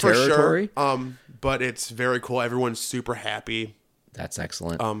bit, new for territory. Sure. But it's very cool. Everyone's super happy. That's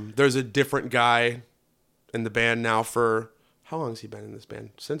excellent. There's a different guy in the band now for how long has he been in this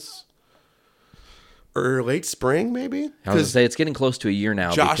band? Since late spring, maybe? I was going to say it's getting close to a year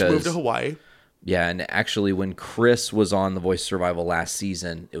now. Josh because, moved to Hawaii. Yeah, and actually, when Chris was on The Voice of Survival last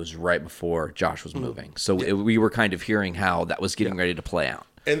season, it was right before Josh was moving. So we were kind of hearing how that was getting ready to play out.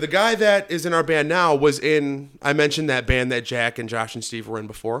 And the guy that is in our band now was in, I mentioned that band that Jack and Josh and Steve were in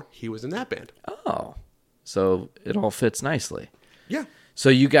before. He was in that band. Oh, so it all fits nicely. Yeah.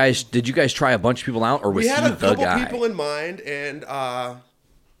 So did you guys try a bunch of people out, or was We had he a the couple guy? people in mind, and I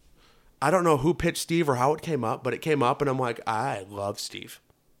don't know who pitched Steve or how it came up, but it came up, and I'm like, I love Steve.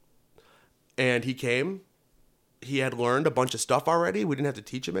 And he came. He had learned a bunch of stuff already. We didn't have to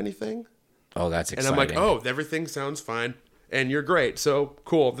teach him anything. Oh, that's exciting. And I'm like, oh, everything sounds fine. And you're great. So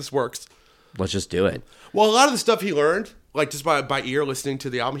cool. This works. Let's just do it. Well, a lot of the stuff he learned, like just by ear listening to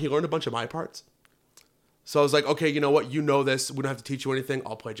the album, he learned a bunch of my parts. So I was like, okay, you know what? You know this. We don't have to teach you anything.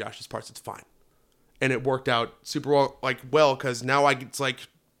 I'll play Josh's parts. It's fine. And it worked out super well because now it's like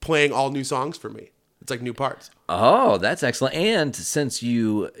playing all new songs for me. It's like new parts. Oh, that's excellent. And since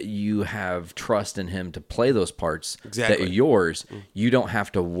you have trust in him to play those parts that are yours, you don't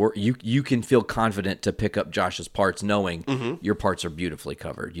have to work. You can feel confident to pick up Josh's parts knowing your parts are beautifully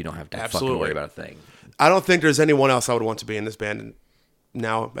covered. You don't have to fucking worry about a thing. I don't think there's anyone else I would want to be in this band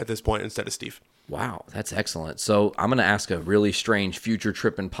now at this point instead of Steve. Wow, that's excellent. So I'm going to ask a really strange future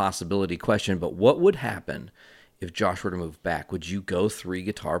trip and possibility question, but what would happen if Josh were to move back? Would you go 3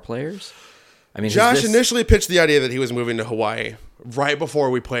 guitar players? I mean, Josh initially pitched the idea that he was moving to Hawaii right before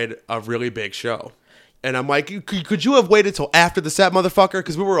we played a really big show. And I'm like, could you have waited till after the set, motherfucker?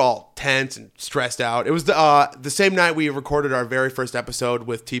 Because we were all tense and stressed out. It was the same night we recorded our very first episode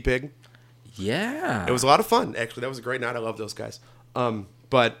with T-Pig. Yeah. It was a lot of fun, actually. That was a great night. I love those guys.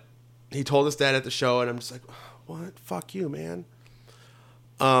 But he told us that at the show, and I'm just like, what? Fuck you, man.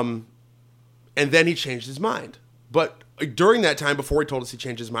 And then he changed his mind. But during that time, before he told us he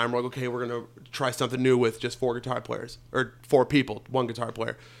changed his mind, we're like, okay, we're going to try something new with just 4 guitar players. Or 4 people, 1 guitar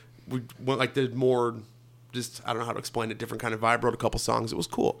player. We went like the more, just, I don't know how to explain it, different kind of vibe. Wrote a couple songs. It was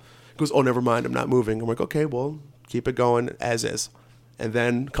cool. He goes, oh, never mind, I'm not moving. I'm like, okay, well, keep it going as is. And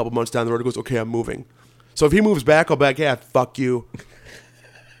then a couple months down the road, he goes, okay, I'm moving. So if he moves back, I'll be like, yeah, fuck you.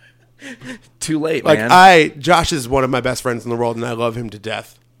 Too late, man. Josh is one of my best friends in the world, and I love him to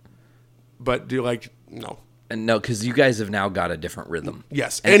death. But no. No, because you guys have now got a different rhythm.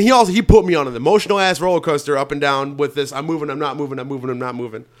 Yes, and he put me on an emotional ass roller coaster up and down with this. I'm moving, I'm not moving, I'm moving, I'm not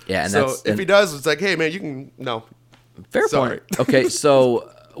moving. Yeah, and so if he does, it's like, hey man, you can Fair Sorry. point. Okay, so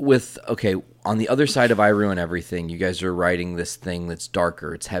on the other side of I Ruin Everything, you guys are writing this thing that's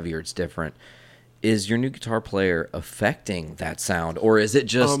darker, it's heavier, it's different. Is your new guitar player affecting that sound, or is it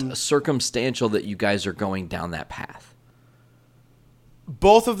just circumstantial that you guys are going down that path?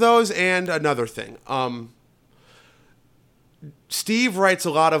 Both of those, and another thing. Steve writes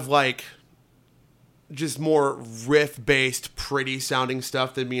a lot of like just more riff-based, pretty-sounding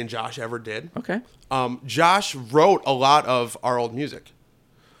stuff than me and Josh ever did. Okay. Josh wrote a lot of our old music.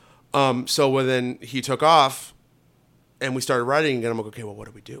 So when then he took off and we started writing again, I'm like, okay, well, what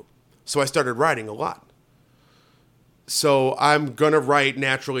do we do? So I started writing a lot. So I'm going to write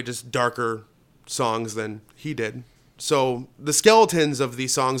naturally just darker songs than he did. So the skeletons of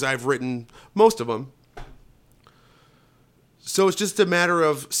these songs, I've written most of them. So it's just a matter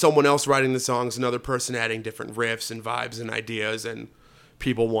of someone else writing the songs, another person adding different riffs and vibes and ideas, and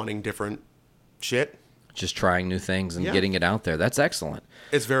people wanting different shit. Just trying new things and getting it out there. That's excellent.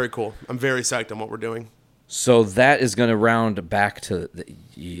 It's very cool. I'm very psyched on what we're doing. So that is going to round back to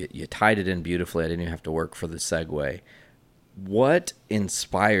you tied it in beautifully. I didn't even have to work for the segue. What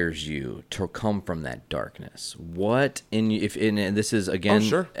inspires you to come from that darkness? What and this is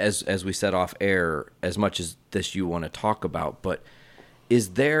again as we said off air, as much as this you want to talk about, but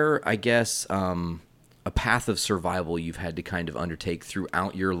is there, I guess, a path of survival you've had to kind of undertake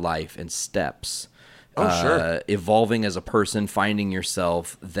throughout your life and steps? Evolving as a person, finding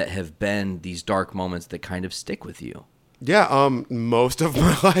yourself, that have been these dark moments that kind of stick with you. Yeah, most of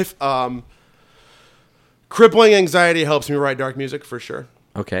my life. Crippling anxiety helps me write dark music for sure.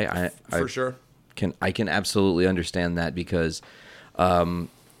 Okay, I can absolutely understand that, because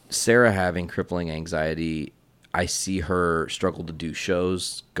Sarah having crippling anxiety, I see her struggle to do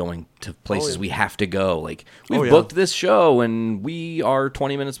shows, going to places we have to go. Like, we've booked this show and we are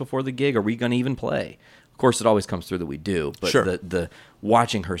 20 minutes before the gig. Are we going to even play? Of course, it always comes through that we do. But the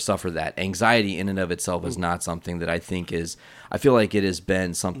watching her suffer that anxiety in and of itself is not something that I think is... I feel like it has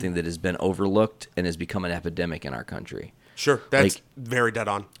been something that has been overlooked and has become an epidemic in our country. Sure, that's very dead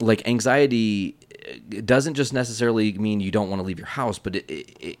on. Like, anxiety, it doesn't just necessarily mean you don't want to leave your house, but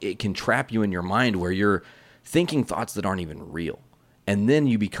it can trap you in your mind where you're thinking thoughts that aren't even real. And then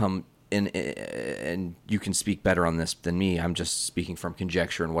you become, and you can speak better on this than me, I'm just speaking from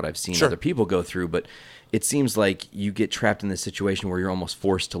conjecture and what I've seen other people go through, but it seems like you get trapped in this situation where you're almost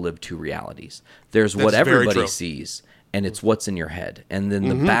forced to live two realities. There's what everybody sees, and it's what's in your head. And then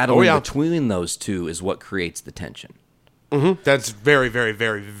the battle between those two is what creates the tension. That's very, very,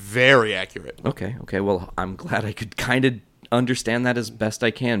 very, very accurate. Okay. Well, I'm glad I could kind of understand that as best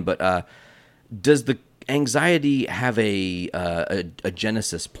I can, but does the anxiety have a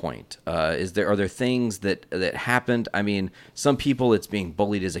genesis point? Are there things that happened? I mean, some people it's being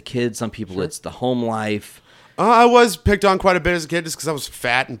bullied as a kid. Some people it's the home life. I was picked on quite a bit as a kid just because I was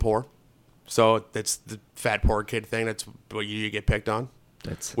fat and poor. So that's the fat poor kid thing. That's what you get picked on.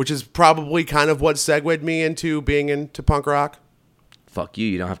 Which is probably kind of what segued me into being into punk rock. Fuck you.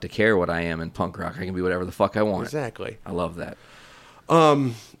 You don't have to care what I am in punk rock. I can be whatever the fuck I want. Exactly. I love that.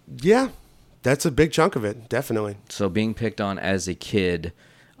 Yeah. That's a big chunk of it, definitely. So being picked on as a kid,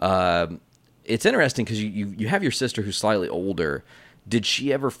 it's interesting because you have your sister who's slightly older. Did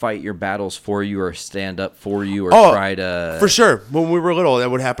she ever fight your battles for you or stand up for you or try to... For sure. When we were little,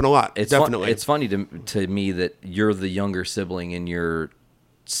 that would happen a lot. Definitely. It's funny to me that you're the younger sibling in your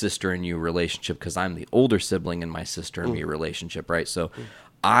sister and you relationship, because I'm the older sibling in my sister and me relationship, right? So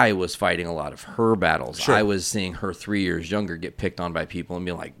I was fighting a lot of her battles. Sure. I was seeing her 3 years younger get picked on by people and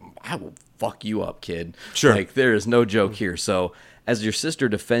be like, I will fuck you up, kid. Sure. Like, there is no joke here. So as your sister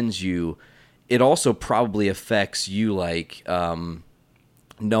defends you, it also probably affects you, like,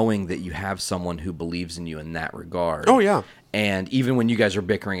 knowing that you have someone who believes in you in that regard. Oh, yeah. And even when you guys are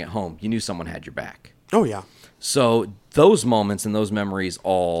bickering at home, you knew someone had your back. Oh, yeah. So those moments and those memories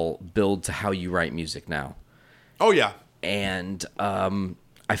all build to how you write music now. Oh, yeah. And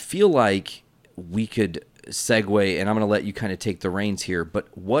I feel like we could segue, and I'm going to let you kind of take the reins here,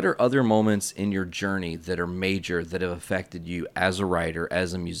 but what are other moments in your journey that are major that have affected you as a writer,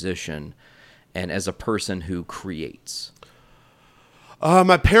 as a musician, and as a person who creates?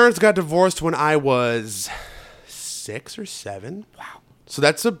 My parents got divorced when I was 6 or 7. Wow. So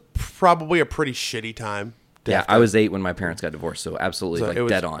that's probably a pretty shitty time. Yeah, I was 8 when my parents got divorced, so absolutely, so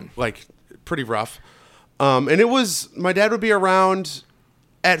dead on. Like, pretty rough. And it was, my dad would be around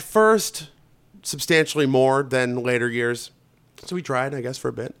at first substantially more than later years. So we tried, I guess, for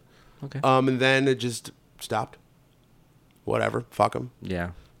a bit. Okay. And then it just stopped. Whatever, fuck them.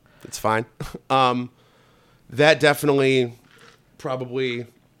 Yeah. It's fine. That definitely probably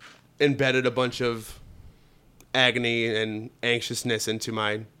embedded a bunch of agony and anxiousness into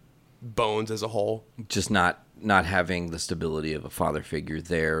my bones as a whole. Just not having the stability of a father figure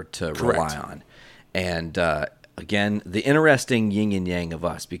there to Correct. rely on. And again, the interesting yin and yang of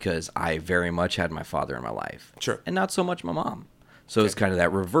us, because I very much had my father in my life. Sure. And not so much my mom. So it's kind of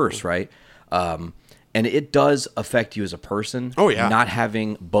that reverse, right? And it does affect you as a person. Oh, yeah. Not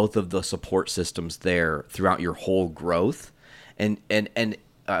having both of the support systems there throughout your whole growth. And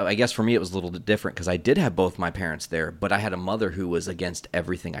I guess for me it was a little bit different because I did have both my parents there, but I had a mother who was against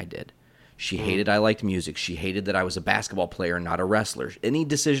everything I did. She hated I liked music. She hated that I was a basketball player, not a wrestler. Any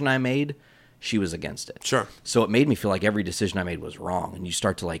decision I made, she was against it. Sure. So it made me feel like every decision I made was wrong, and you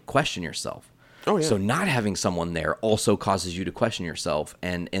start to like question yourself. Oh, yeah. So not having someone there also causes you to question yourself.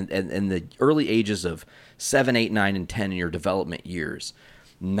 And in the early ages of 7, 8, 9, and 10 in your development years,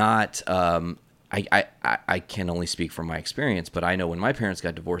 not I can only speak from my experience, but I know when my parents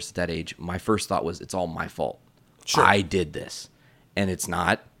got divorced at that age, my first thought was it's all my fault. Sure. I did this. And it's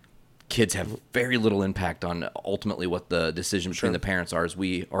not. Kids have very little impact on ultimately what the decision between the parents are, as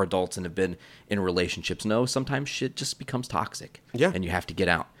we are adults and have been in relationships. No, sometimes shit just becomes toxic. Yeah. And you have to get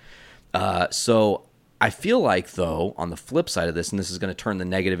out. So I feel like, though, on the flip side of this, and this is going to turn the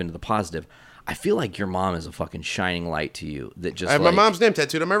negative into the positive, I feel like your mom is a fucking shining light to you. That just I have my mom's name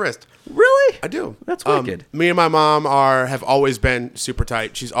tattooed on my wrist. Really? I do. That's wicked. Me and my mom have always been super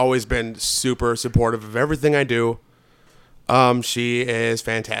tight. She's always been super supportive of everything I do. She is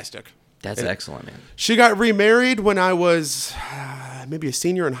fantastic. That's excellent, man. She got remarried when I was maybe a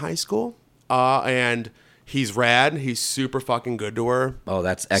senior in high school, and he's rad. He's super fucking good to her. Oh,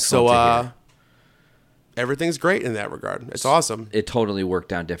 that's excellent to hear. Everything's great in that regard. It's awesome. It totally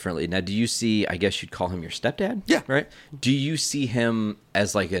worked out differently. Now, do you see, I guess you'd call him your stepdad? Yeah. Right? Do you see him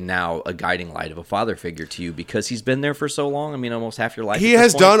as like a guiding light of a father figure to you because he's been there for so long? I mean, almost half your life. He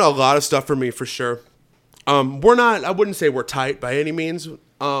has done a lot of stuff for me, for sure. We're not, I wouldn't say we're tight by any means.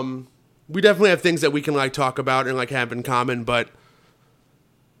 We definitely have things that we can like talk about and like have in common, but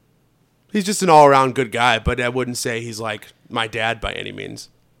he's just an all-around good guy, but I wouldn't say he's like my dad by any means.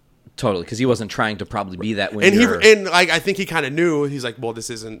 Totally, because he wasn't trying to probably be that when I think he kind of knew. He's like, well, this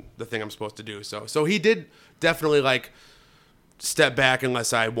isn't the thing I'm supposed to do. So he did definitely like step back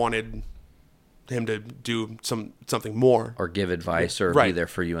unless I wanted him to do something more or give advice or Right. be there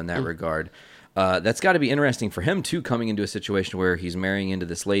for you in that regard. That's got to be interesting for him too, coming into a situation where he's marrying into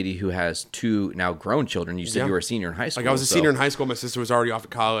this lady who has 2 now grown children. You said Yeah. you were a senior in high school. Like I was a so senior in high school. My sister was already off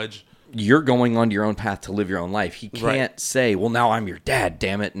at college. You're going on your own path to live your own life. He can't Right. say, well, now I'm your dad,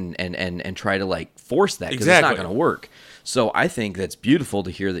 damn it, and try to like force that because Exactly. it's not going to work. So I think that's beautiful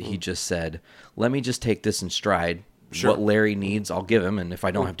to hear that he just said, let me just take this in stride. Sure. What Larry needs, I'll give him. And if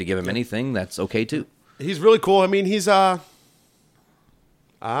I don't have to give him anything, that's okay too. He's really cool. I mean, he's I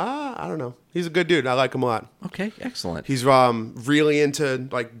don't know. He's a good dude. I like him a lot. Okay, excellent. He's really into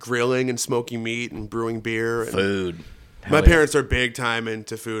like grilling and smoking meat and brewing beer. And Food. my Hell yeah. parents are big time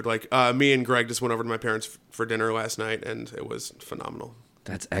into food. Like me and Greg just went over to my parents for dinner last night, and it was phenomenal.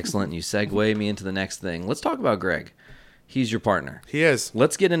 That's excellent. You segue me into the next thing. Let's talk about Greg. He's your partner. He is.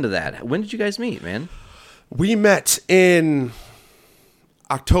 Let's get into that. When did you guys meet, man? We met in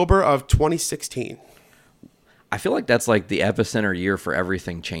October of 2016. I feel like that's like the epicenter year for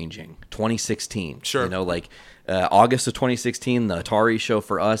everything changing. 2016. Sure. You know, like August of 2016, the Atari show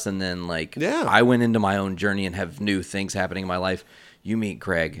for us. And then like I went into my own journey and have new things happening in my life. You meet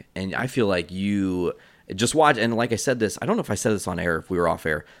Greg and I feel like you just watch. And like I said this, I don't know if I said this on air, if we were off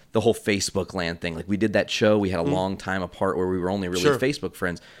air, the whole Facebook land thing. Like we did that show. We had a long time apart where we were only really Facebook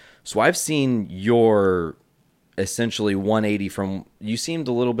friends. So I've seen your essentially 180 from, you seemed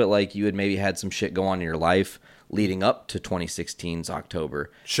a little bit like you had maybe had some shit go on in your life leading up to 2016's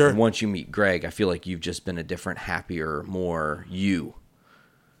October. Sure. And once you meet Greg, I feel like you've just been a different, happier, more you.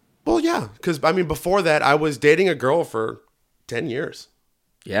 Well, yeah, because I mean, before that, I was dating a girl for 10 years.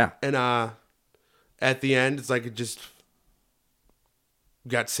 Yeah. And at the end, it's like it just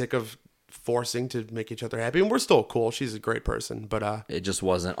got sick of forcing to make each other happy. And we're still cool. She's a great person, but it just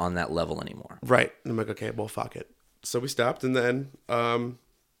wasn't on that level anymore. Right. And I'm like, okay, well, fuck it. So we stopped, and then probably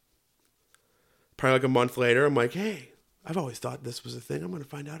like a month later, I'm like, hey, I've always thought this was a thing. I'm going to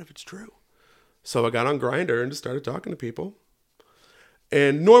find out if it's true. So I got on Grindr and just started talking to people.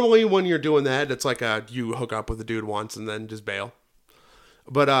 And normally when you're doing that, it's like you hook up with a dude once and then just bail.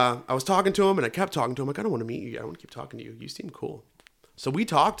 But I was talking to him, and I kept talking to him. Like, I don't want to meet you. I want to keep talking to you. You seem cool. So we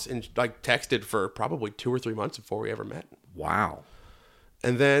talked and like texted for probably 2 or 3 months before we ever met. Wow.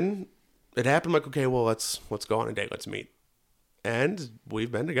 And then it happened. I'm like, okay, well, let's go on a date. Let's meet. And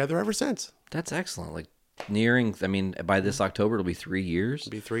we've been together ever since. That's excellent. Like nearing, I mean, by this October, it'll be 3 years.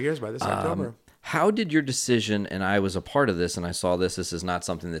 It'll be 3 years by this October. How did your decision, and I was a part of this, and I saw this is not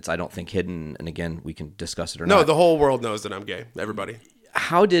something that's, I don't think, hidden, and again, we can discuss it or not. No, the whole world knows that I'm gay. Everybody.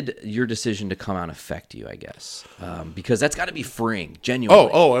 How did your decision to come out affect you, I guess? Because that's got to be freeing,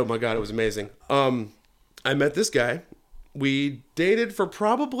 genuinely. Oh my God, it was amazing. I met this guy. We dated for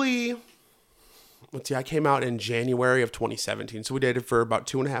probably, let's see, I came out in January of 2017. So we dated for about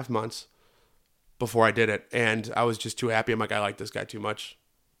 2.5 months before I did it. And I was just too happy. I'm like, I like this guy too much.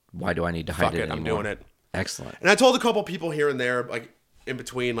 Why do I need to hide Fuck it it, I'm anymore? doing it. Excellent. And I told a couple people here and there, like in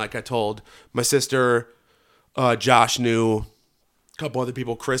between, like I told my sister, Josh knew, a couple other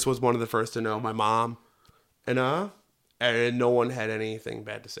people. Chris was one of the first to know, my mom. And no one had anything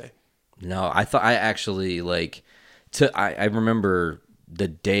bad to say. No, I thought I actually I remember the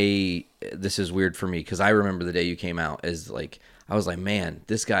day. This is weird for me because I remember the day you came out as like I was like, man,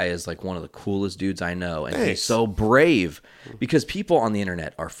 this guy is like one of the coolest dudes I know, and he's so brave because people on the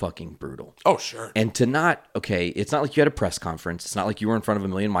internet are fucking brutal. Oh sure. And to not it's not like you had a press conference. It's not like you were in front of a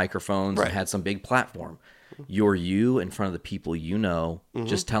million microphones and had some big platform. You're you in front of the people you know,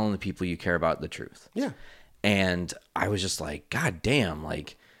 just telling the people you care about the truth. Yeah. And I was just like, God damn,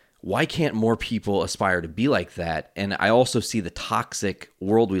 like, why can't more people aspire to be like that? And I also see the toxic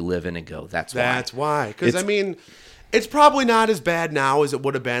world we live in and go, that's why. That's why. Because, I mean, it's probably not as bad now as it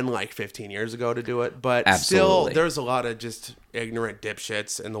would have been like 15 years ago to do it. But still, there's a lot of just ignorant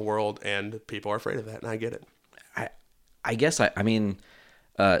dipshits in the world, and people are afraid of that, and I get it. I guess, I mean,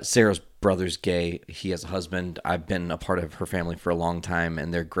 Sarah's brother's gay. He has a husband. I've been a part of her family for a long time,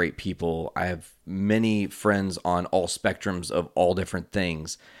 and they're great people. I have many friends on all spectrums of all different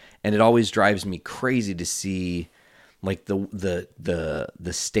things. And it always drives me crazy to see like the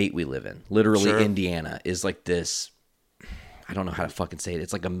state we live in. Literally Indiana is like this, I don't know how to fucking say it.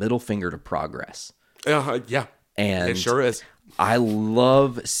 It's like a middle finger to progress. Yeah. And it sure is. I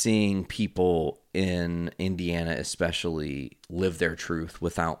love seeing people in Indiana especially live their truth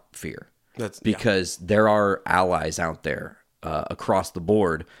without fear. Because there are allies out there across the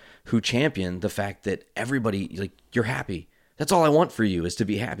board who champion the fact that everybody, like, you're happy. That's all I want for you is to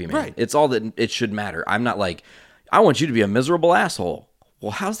be happy, man. Right. It's all that it should matter. I'm not like, I want you to be a miserable asshole.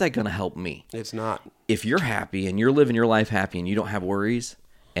 Well, how's that going to help me? It's not. If you're happy and you're living your life happy and you don't have worries,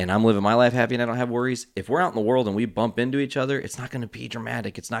 and I'm living my life happy and I don't have worries, if we're out in the world and we bump into each other, it's not going to be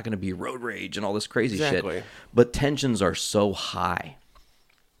dramatic. It's not going to be road rage and all this crazy shit. But tensions are so high,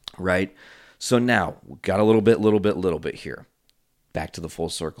 right? So now, we got a little bit here. Back to the full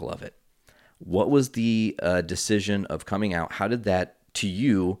circle of it. What was the decision of coming out? How did that, to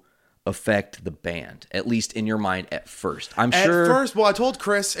you, affect the band? At least in your mind at first. At first, well, I told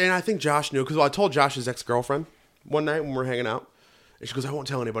Chris, and I think Josh knew, because I told Josh's ex-girlfriend one night when we were hanging out. And she goes, I won't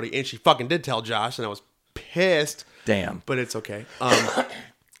tell anybody. And she fucking did tell Josh, and I was pissed. Damn. But it's okay.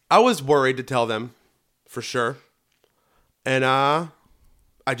 I was worried to tell them, for sure. And I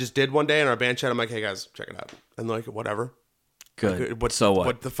just did one day in our band chat. I'm like, hey, guys, check it out. And they're like, whatever. Good. Like, so what?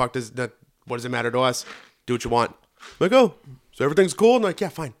 What the fuck does that? What does it matter to us? Do what you want. I'm like, oh, so everything's cool? And I'm like, yeah,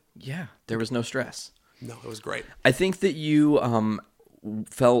 fine. Yeah, there was no stress. No, it was great. I think that you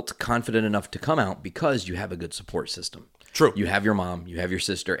felt confident enough to come out because you have a good support system. True. You have your mom, you have your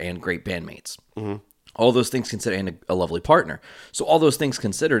sister, and great bandmates. Mm-hmm. All those things considered, and a lovely partner. So all those things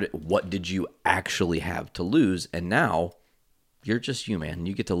considered, what did you actually have to lose? And now you're just you, man.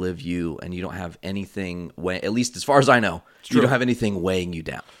 You get to live you, and you don't have anything, at least as far as I know, you don't have anything weighing you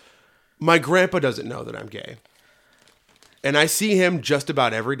down. My grandpa doesn't know that I'm gay. And I see him just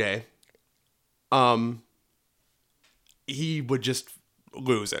about every day. He would just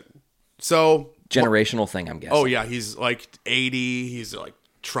lose it. So generational thing, I'm guessing. Oh yeah, he's like 80. He's like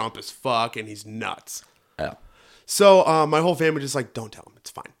Trump as fuck, and he's nuts. Oh. So my whole family just like, don't tell him.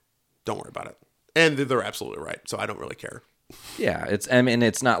 It's fine. Don't worry about it. And they're absolutely right. So I don't really care. Yeah,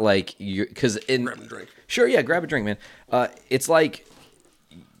 it's not like you because grab a drink. Sure, yeah, grab a drink, man. It's like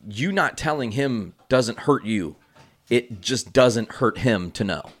you not telling him doesn't hurt you. It just doesn't hurt him to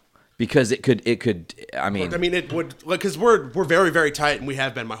know. Because it could. I mean, it would, because we're very, very tight, and we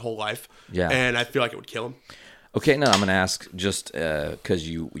have been my whole life. Yeah, and I feel like it would kill him. Okay, now I'm going to ask, just because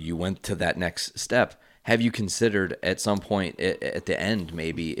you went to that next step. Have you considered at some point at the end,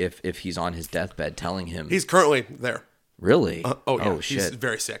 maybe if he's on his deathbed, telling him he's currently there? Really? Oh shit! He's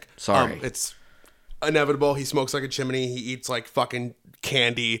very sick. Sorry, it's inevitable. He smokes like a chimney. He eats like fucking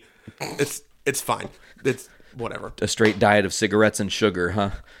candy. It's fine. It's whatever. A straight diet of cigarettes and sugar, huh?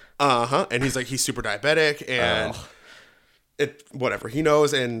 And he's super diabetic, and whatever. He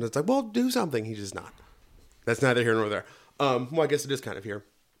knows, and it's like, well, do something. He's just not. That's neither here nor there. Well, I guess it is kind of here.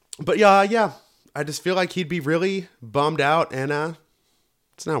 But yeah. I just feel like he'd be really bummed out, and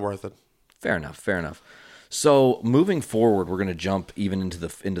it's not worth it. Fair enough. So moving forward, we're going to jump even into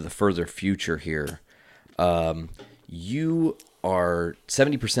the further future here. You are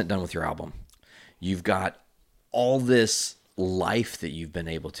 70% done with your album. You've got all this life that you've been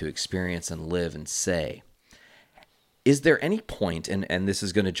able to experience and live and say. Is there any point, and this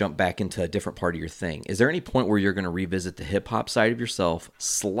is going to jump back into a different part of your thing, is there any point where you're going to revisit the hip-hop side of yourself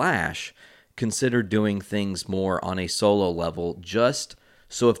 / consider doing things more on a solo level, just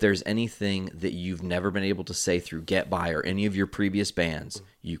so if there's anything that you've never been able to say through Get By or any of your previous bands,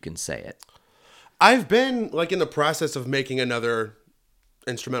 you can say it? I've been like in the process of making another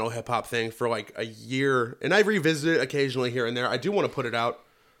instrumental hip hop thing for like a year, and I've revisited it occasionally here and there. I do want to put it out.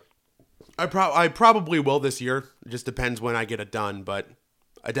 I probably will this year. It just depends when I get it done, but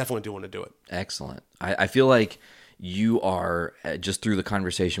I definitely do want to do it. Excellent. I feel like you are, just through the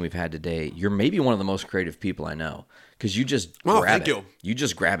conversation we've had today, you're maybe one of the most creative people I know, because you just grab it. You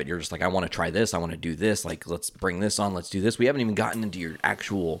just grab it. You're just like, I want to try this. I want to do this. Like, let's bring this on. Let's do this. We haven't even gotten into your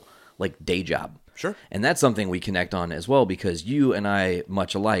actual like day job. Sure. And that's something we connect on as well, because you and I,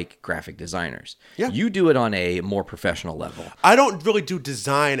 much alike, graphic designers. Yeah. You do it on a more professional level. I don't really do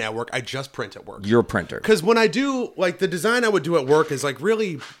design at work. I just print at work. You're a printer. Because when I do, like, the design I would do at work is like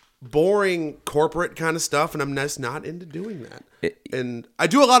really boring corporate kind of stuff, and I'm just not into doing that. And I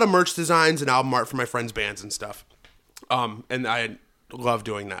do a lot of merch designs and album art for my friends' bands and stuff. And I love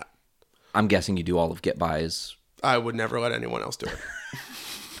doing that. I'm guessing you do all of Get By's. I would never let anyone else do it.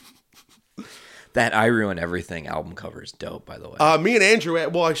 That I Ruin Everything album cover is dope, by the way. Me and Andrew,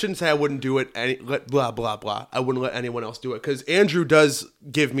 well, I shouldn't say I wouldn't do it, blah, blah, blah. I wouldn't let anyone else do it, because Andrew does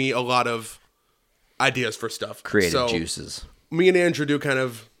give me a lot of ideas for stuff. Creative juices. Me and Andrew do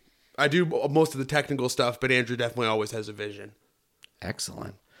I do most of the technical stuff, but Andrew definitely always has a vision.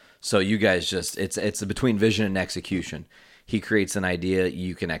 Excellent. So you guys just, it's between vision and execution. He creates an idea,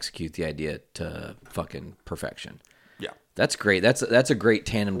 you can execute the idea to fucking perfection. Yeah. That's great. That's a great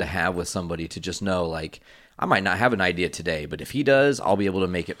tandem to have with somebody, to just know, like, I might not have an idea today, but if he does, I'll be able to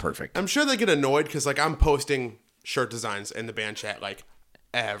make it perfect. I'm sure they get annoyed because, like, I'm posting shirt designs in the band chat, like,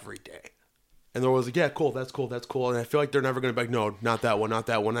 every day. And they're always like, yeah, cool, that's cool, that's cool. And I feel like they're never going to be like, no, not that one, not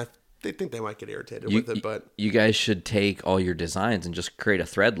that one. They think they might get irritated with it, but... You guys should take all your designs and just create a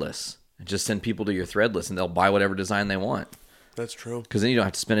thread list. And just send people to your thread list, and they'll buy whatever design they want. That's true. Because then you don't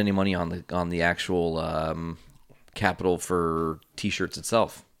have to spend any money on the actual... capital for t-shirts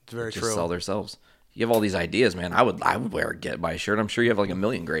itself. It's very just true. Sell themselves. You have all these ideas, man. I would wear a Get By shirt. I'm sure you have like a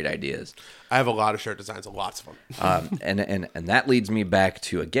million great ideas. I have a lot of shirt designs, lots of them. And that leads me back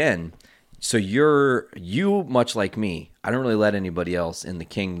to, again, so you much like me, I don't really let anybody else in the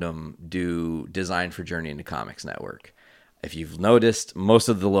kingdom do design for Journey into Comics Network. If you've noticed, most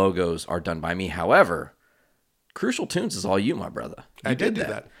of the logos are done by me. However, Crucial Tunes is all you, my brother. I did do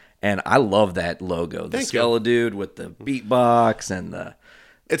that. And I love that logo. The Skeledude with the beatbox and the...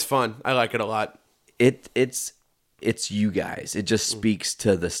 It's fun. I like it a lot. It's you guys. It just speaks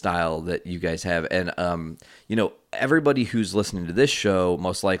to the style that you guys have. And, everybody who's listening to this show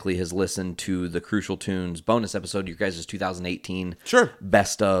most likely has listened to the Crucial Tunes bonus episode, your guys' 2018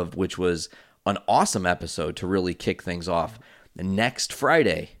 Best Of, which was an awesome episode to really kick things off. Next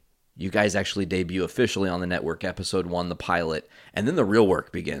Friday... You guys actually debut officially on the network, episode 1, the pilot, and then the real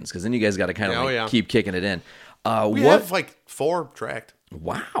work begins, because then you guys got to kind of keep kicking it in. We have like 4 tracked.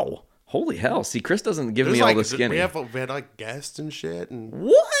 Wow. Holy hell. See, Chris doesn't give me all the skinny. We had like guests and shit. And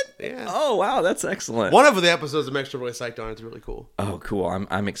what? Yeah. Oh, wow. That's excellent. One of the episodes I'm extra really psyched on. It's really cool. Oh, cool.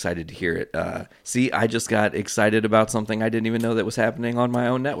 I'm excited to hear it. See, I just got excited about something I didn't even know that was happening on my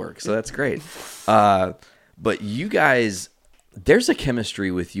own network, so that's great. But you guys... There's a chemistry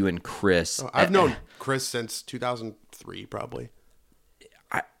with you and Chris. I've known Chris since 2003, probably.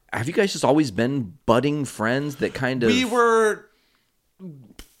 Have you guys just always been budding friends that kind of... We were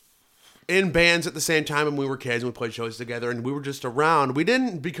in bands at the same time, and we were kids, and we played shows together, and we were just around. We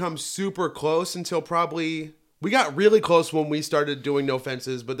didn't become super close until probably... We got really close when we started doing No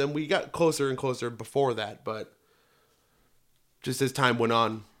Fences, but then we got closer and closer before that, but just as time went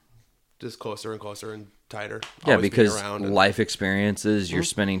on, just closer and closer and tighter. Yeah, because life experiences, you're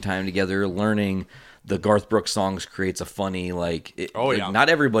spending time together, learning. The Garth Brooks songs creates a funny, not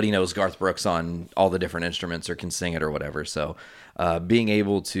everybody knows Garth Brooks on all the different instruments or can sing it or whatever. So being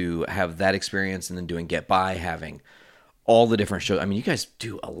able to have that experience and then doing Get By, having all the different shows. I mean, you guys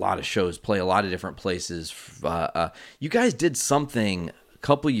do a lot of shows, play a lot of different places. You guys did something a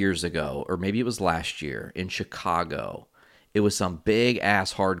couple years ago, or maybe it was last year, in Chicago. It was some big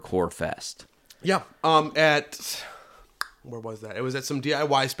ass hardcore fest. Yeah. Where was that? It was at some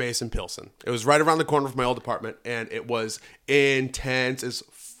DIY space in Pilsen. It was right around the corner from my old apartment, and it was intense as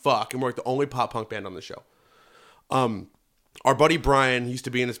fuck. And we're like the only pop punk band on the show. Our buddy Brian used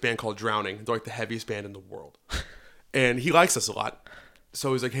to be in this band called Drowning. They're like the heaviest band in the world. And he likes us a lot.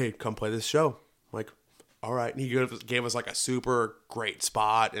 So he's like, hey, come play this show. I'm like, all right. And he gave us like a super great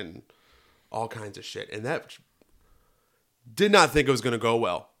spot and all kinds of shit. And that did not think it was going to go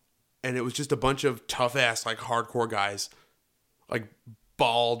well. And it was just a bunch of tough ass, like hardcore guys, like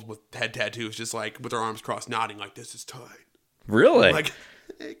bald with head tattoos, just like with their arms crossed, nodding like, this is tight. Really? I'm like,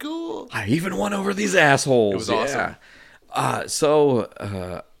 hey, cool. I even won over these assholes. It was awesome.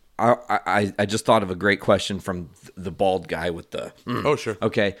 I just thought of a great question from the bald guy with the... Oh, sure.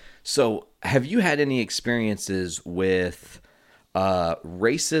 Okay, so have you had any experiences with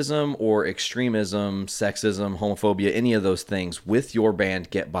racism or extremism, sexism, homophobia, any of those things with your band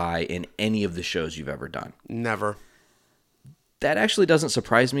Get By in any of the shows you've ever done? Never. That actually doesn't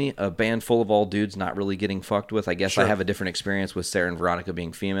surprise me. A band full of all dudes not really getting fucked with. I guess Sure. I have a different experience with Sarah and Veronica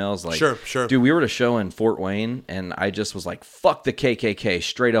being females. Like, Sure. Dude, we were at a show in Fort Wayne, and I just was like, fuck the KKK,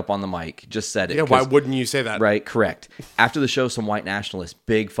 straight up on the mic. Just said it. Yeah, why wouldn't you say that? Right, correct. After the show, some white nationalist,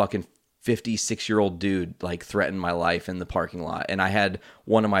 big fucking 56-year-old dude, like, threatened my life in the parking lot. And I had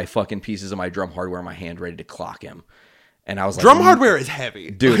one of my fucking pieces of my drum hardware in my hand ready to clock him. And I was like... Drum hardware is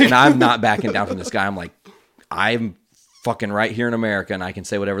heavy. Dude, and I'm not backing down from this guy. I'm like, I'm fucking right here in America, and I can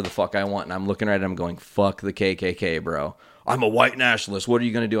say whatever the fuck I want. And I'm looking at him going, fuck the KKK, bro. I'm a white nationalist. What are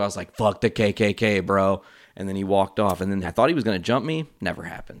you going to do? I was like, fuck the KKK, bro. And then he walked off. And then I thought he was going to jump me. Never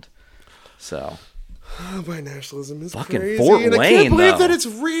happened. So. White nationalism is fucking crazy. Fort and I Wayne, can't believe though. that it's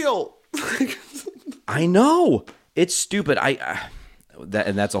real. I know. It's stupid. And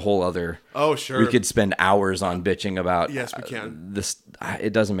that's a whole other... Oh, sure. We could spend hours on bitching about... Yes, we can. This.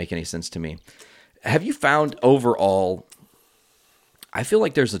 It doesn't make any sense to me. Have you found overall... I feel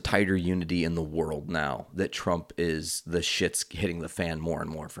like there's a tighter unity in the world now that Trump is... The shit's hitting the fan more and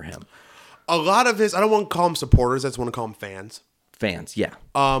more for him. A lot of his... I don't want to call them supporters. I just want to call them fans. Fans, yeah.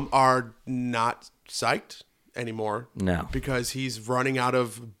 Are not psyched anymore. No. Because he's running out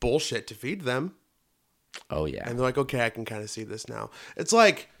of bullshit to feed them. Oh, yeah. And they're like, okay, I can kind of see this now. It's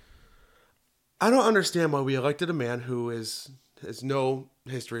like... I don't understand why we elected a man who has no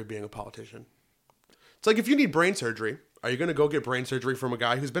history of being a politician. It's like if you need brain surgery, are you going to go get brain surgery from a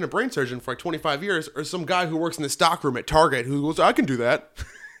guy who's been a brain surgeon for like 25 years or some guy who works in the stockroom at Target who goes, I can do that?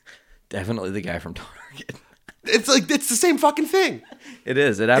 Definitely the guy from Target. It's like, it's the same fucking thing. It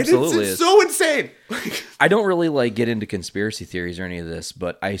is. It absolutely it's is. so insane. I don't really like get into conspiracy theories or any of this,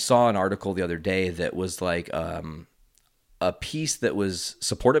 but I saw an article the other day that was like a piece that was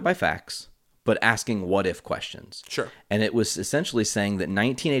supported by facts, but asking what if questions. Sure. And it was essentially saying that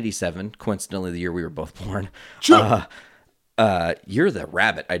 1987, coincidentally the year we were both born, Sure. you're the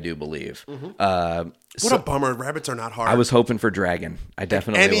rabbit, I do believe. What a bummer. Rabbits are not hard. I was hoping for dragon. I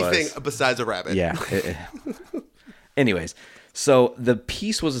definitely Anything was. besides a rabbit. Yeah. Anyways, so the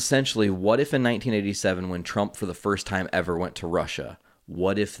piece was essentially, what if in 1987, when Trump for the first time ever went to Russia,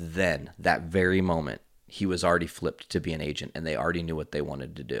 what if then, that very moment, he was already flipped to be an agent and they already knew what they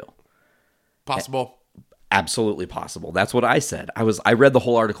wanted to do? Possible. Absolutely possible. That's what I said. I read the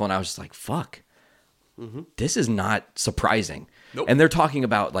whole article and I was just like, fuck. This is not surprising. Nope. And they're talking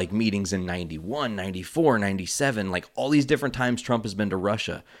about like meetings in 91, 94, 97, like all these different times Trump has been to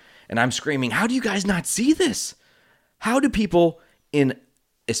Russia. And I'm screaming, how do you guys not see this? How do people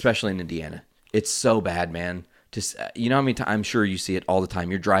especially in Indiana, it's so bad, man. You know how many times, I'm sure you see it all the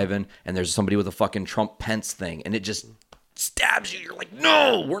time. You're driving and there's somebody with a fucking Trump Pence thing and it just stabs you. You're like,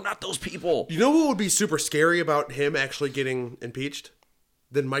 no, we're not those people. You know what would be super scary about him actually getting impeached?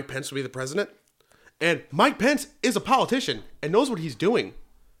 Then Mike Pence would be the president. And Mike Pence is a politician and knows what he's doing.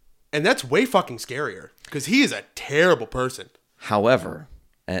 And that's way fucking scarier because he is a terrible person. However,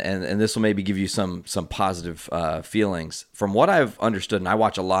 and this will maybe give you some positive feelings. From what I've understood, and I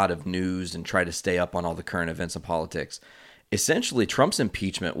watch a lot of news and try to stay up on all the current events in politics, essentially Trump's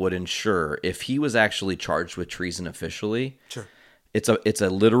impeachment would ensure, if he was actually charged with treason officially, Sure. it's a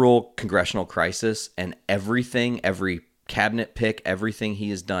literal congressional crisis, and every cabinet pick, everything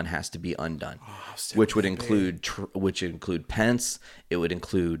he has done has to be undone, which would include Pence. It would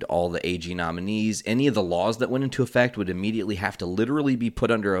include all the AG nominees. Any of the laws that went into effect would immediately have to literally be put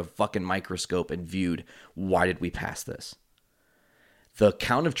under a fucking microscope and viewed. Why did we pass this? The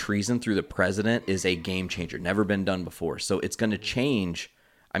count of treason through the president is a game changer. Never been done before. So it's going to change.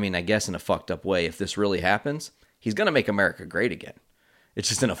 I mean, I guess in a fucked up way, if this really happens, he's going to make America great again. It's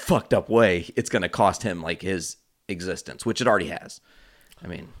just in a fucked up way. It's going to cost him like his existence, which it already has. I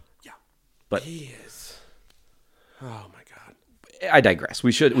mean, Yeah. but He is. Oh my god. I digress.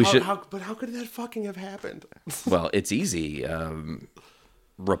 We should. But how could that fucking have happened? Well, it's easy.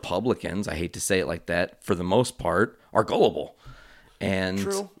 Republicans, I hate to say it like that, for the most part, are gullible. And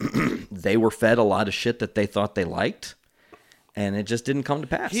True. they were fed a lot of shit that they thought they liked, and it just didn't come to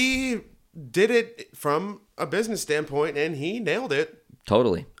pass. He did it from a business standpoint, and he nailed it.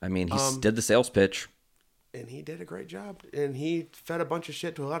 Totally. I mean, he did the sales pitch. And he did a great job. And he fed a bunch of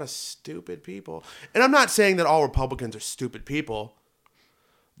shit to a lot of stupid people. And I'm not saying that all Republicans are stupid people,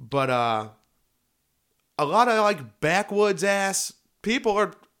 but a lot of like backwoods ass people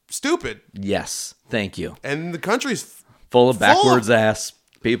are stupid. Yes. Thank you. And the country's Full of backwards ass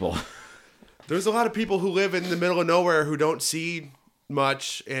people. There's a lot of people who live in the middle of nowhere who don't see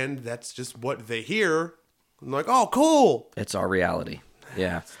much, and that's just what they hear. I'm like, oh, cool. It's our reality.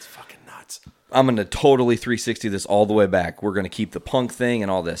 Yeah. It's fucking nuts. I'm going to totally 360 this all the way back. We're going to keep the punk thing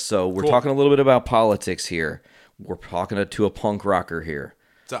and all this. So we're talking a little bit about politics here. We're talking to a punk rocker here.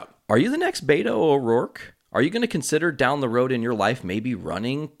 What's up? Are you the next Beto O'Rourke? Are you going to consider down the road in your life maybe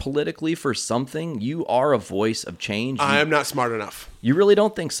running politically for something? You are a voice of change. I am not smart enough. You really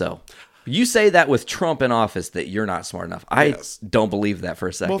don't think so? You say that with Trump in office that you're not smart enough. I don't believe that for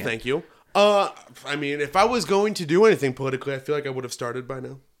a second. Well, thank you. I mean, if I was going to do anything politically, I feel like I would have started by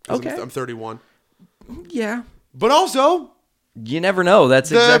now. 'Cause Okay. I'm 31. Yeah. But also, You never know. That's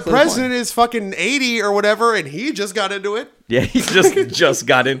the exactly president the point. is fucking 80 or whatever, and he just got into it. Yeah, he just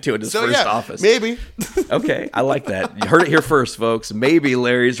got into it his So first yeah, office. maybe. Okay, I like that. You heard it here first, folks. Maybe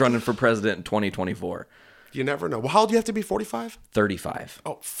Larry's running for president in 2024. You never know. Well, how old do you have to be? 45? 35.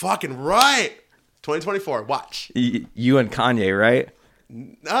 Oh, fucking right. 2024. Watch. You and Kanye, right?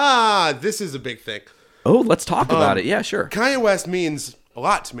 This is a big thing. Oh, let's talk about it. Yeah, sure. Kanye West means a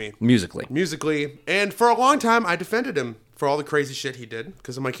lot to me. Musically. And for a long time, I defended him for all the crazy shit he did.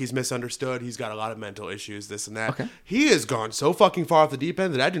 Because I'm like, he's misunderstood. He's got a lot of mental issues, this and that. Okay. He has gone so fucking far off the deep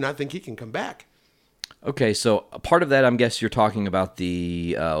end that I do not think he can come back. Okay, so a part of that, I guess you're talking about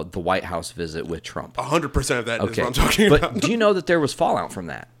the White House visit with Trump. 100% of that is Okay, what I'm talking but about. do you know that there was fallout from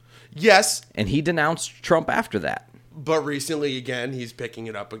that? Yes, And he denounced Trump after that. but recently, again, he's picking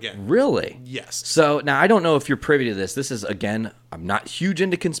it up again. Really? Yes. So now I don't know if you're privy to this. This is, again, I'm not huge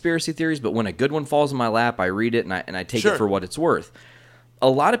into conspiracy theories, but when a good one falls in my lap, I read it and I take Sure. it for what it's worth. A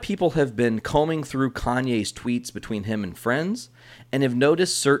lot of people have been combing through Kanye's tweets between him and friends and have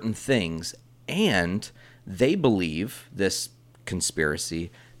noticed certain things, and they believe, this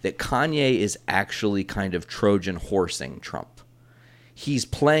conspiracy, that Kanye is actually kind of Trojan horsing Trump. He's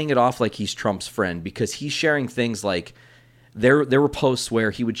playing it off like he's Trump's friend because he's sharing things like there were posts where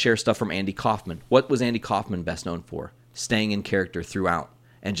he would share stuff from Andy Kaufman. What was Andy Kaufman best known for? Staying in character throughout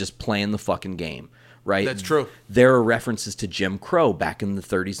and just playing the fucking game, right? That's true. There are references to Jim Crow back in the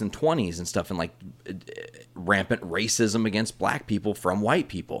 30s and 20s and stuff, and like rampant racism against black people from white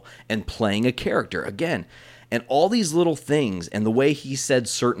people and playing a character again. And all these little things and the way he said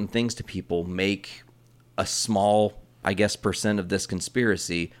certain things to people make a small, I guess, percent of this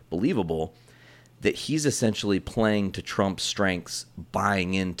conspiracy believable, that he's essentially playing to Trump's strengths,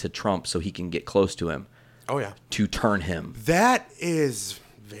 buying into Trump so he can get close to him, Oh, yeah. to turn him. That is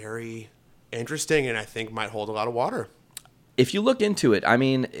very interesting and I think might hold a lot of water. If you look into it, I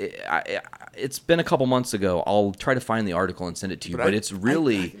mean, it's been a couple months ago. I'll try to find the article and send it to you. But it's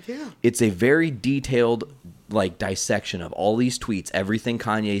really, it's a very detailed, like, dissection of all these tweets, everything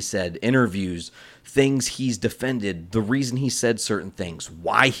Kanye said, interviews, things he's defended, the reason he said certain things,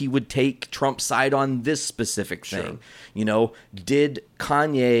 why he would take Trump's side on this specific thing. Sure. You know, did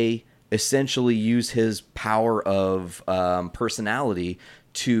Kanye essentially use his power of personality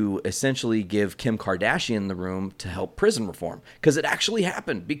to essentially give Kim Kardashian the room to help prison reform? Because it actually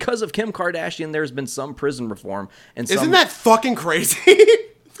happened. Because of Kim Kardashian, there's been some prison reform. And some, Isn't that fucking crazy?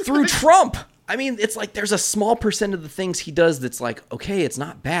 through Trump? I mean, it's like there's a small percent of the things he does that's like, okay, it's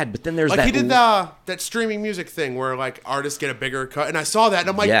not bad. But then there's Like that. he did that streaming music thing where like artists get a bigger cut, and I saw that and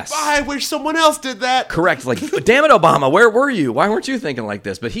I'm like, Yes. I wish someone else did that. Correct. Like, damn it, Obama, where were you? Why weren't you thinking like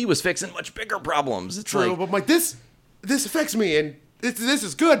this? But he was fixing much bigger problems. It's True, like, but I'm like this affects me and this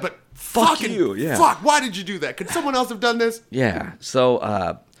is good, but Fuck fucking you, yeah. fuck, why did you do that? Could someone else have done this? yeah.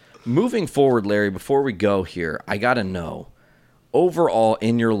 So, moving forward, Larry, before we go here, I got to know, overall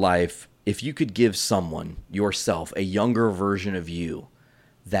in your life, if you could give someone, yourself, a younger version of you,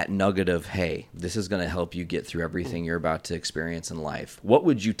 that nugget of, hey, this is going to help you get through everything you're about to experience in life, what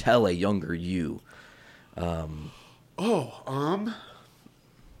would you tell a younger you?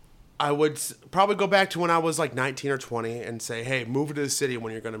 I would probably go back to when I was like 19 or 20 and say, hey, move to the city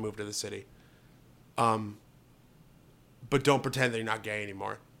when you're going to move to the city. but don't pretend that you're not gay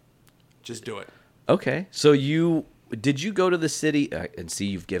anymore. Just do it. Okay. So did you go to the city? And see,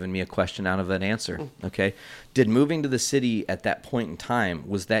 you've given me a question out of an answer. Okay. Did moving to the city at that point in time,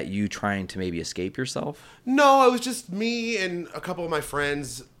 was that you trying to maybe escape yourself? No, it was just me and a couple of my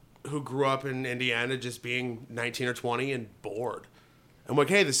friends who grew up in Indiana just being 19 or 20 and bored. I'm like,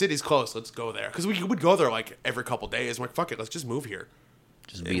 hey, the city's close. Let's go there. Because we would go there like every couple of days. I'm like, fuck it. Let's just move here.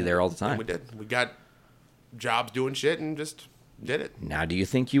 Just be there all the time. And we did. We got jobs doing shit and just did it. Now, do you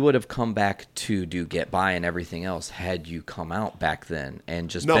think you would have come back to do Get By and everything else had you come out back then and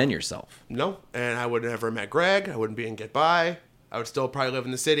just been yourself? No. And I would have never met Greg. I wouldn't be in Get By. I would still probably live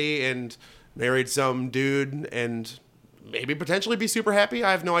in the city and married some dude and maybe potentially be super happy.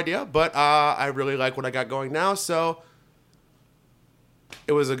 I have no idea. But I really like what I got going now. So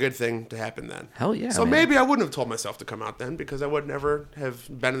it was a good thing to happen then. Hell yeah. So man. maybe I wouldn't have told myself to come out then because I would never have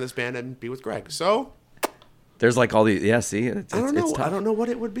been in this band and be with Greg. So there's like all these, see, it's, I don't know. it's tough. I don't know what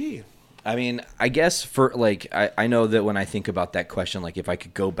it would be. I mean, I guess for like, I know that when I think about that question, like if I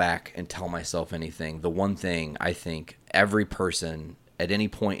could go back and tell myself anything, the one thing I think every person at any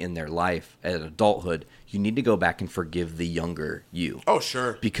point in their life, at adulthood, you need to go back and forgive the younger you. Oh,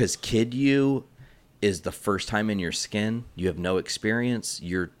 sure. Because kid you is the first time in your skin. You have no experience.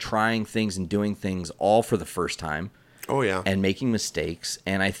 You're trying things and doing things all for the first time. Oh, yeah. And making mistakes.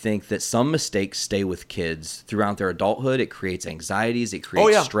 And I think that some mistakes stay with kids throughout their adulthood. It creates anxieties. It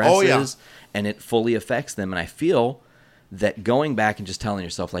creates stresses. And it fully affects them. And I feel that going back and just telling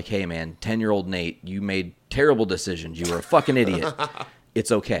yourself, like, hey, man, 10-year-old Nate, you made terrible decisions. You were a fucking idiot.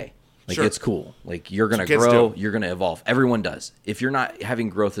 It's okay. Like, Sure. It's cool. Like, you're going to Kids grow. do. You're going to evolve. Everyone does. If you're not having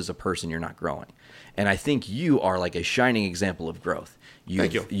growth as a person, you're not growing. And I think you are like a shining example of growth.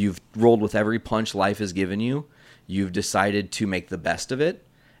 Thank you. You've rolled with every punch life has given you. You've decided to make the best of it,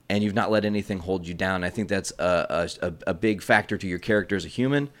 and you've not let anything hold you down. I think that's a big factor to your character as a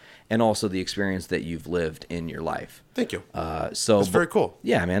human, and also the experience that you've lived in your life. Thank you. So That's very cool.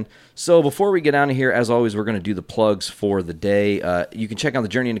 Yeah, man. So before we get out of here, as always, we're going to do the plugs for the day. You can check out the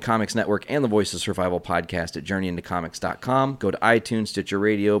Journey into Comics Network and the Voice of Survival podcast at journeyintocomics.com. Go to iTunes, Stitcher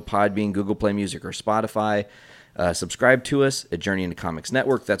Radio, Podbean, Google Play Music, or Spotify. Subscribe to us at Journey into Comics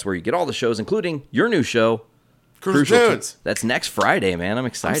Network. That's where you get all the shows, including your new show, Crucial Tunes. That's next Friday, man. I'm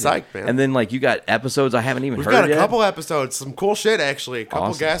excited. I'm psyched, man. And then, like, you got episodes I haven't even We've heard got a yet. couple episodes. Some cool shit, actually. A couple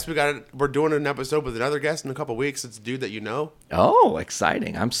Awesome. guests. We're doing an episode with another guest in a couple weeks. It's a dude that you know. Oh,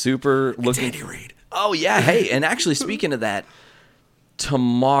 exciting. I'm super looking. Andy Reid. Oh, yeah. Hey, and actually, speaking of that,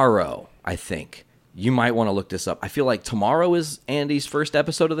 tomorrow, I think, you might want to look this up. I feel like tomorrow is Andy's first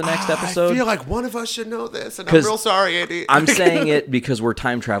episode of the next episode. I feel like one of us should know this, and I'm 'Cause real sorry, Andy. I'm saying it because we're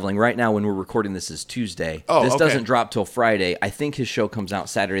time traveling. Right now, when we're recording this is Tuesday. Oh, this okay. doesn't drop till Friday. I think his show comes out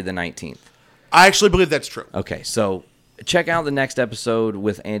Saturday the 19th. I actually believe that's true. Okay, so check out the next episode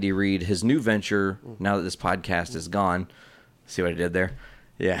with Andy Reid, his new venture, now that this podcast is gone. See what I did there?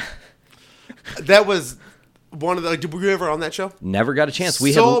 Yeah. That was one of the. Like, were you ever on that show? Never got a chance.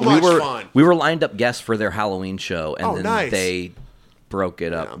 Much fun. We were lined up guests for their Halloween show, and Oh, then nice. they broke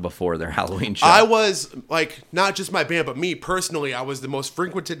it up before their Halloween show. I was like, not just my band, but me personally. I was the most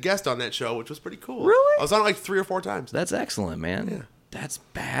frequented guest on that show, which was pretty cool. Really? I was on it like 3 or 4 times. That's excellent, man. Yeah. That's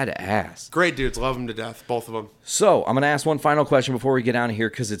badass. Great dudes, love them to death, both of them. So I'm going to ask one final question before we get out of here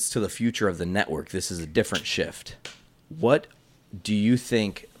because it's to the future of the network. This is a different shift. What do you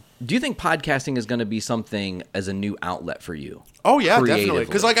think? Do you think podcasting is going to be something as a new outlet for you? Oh yeah, definitely. creatively?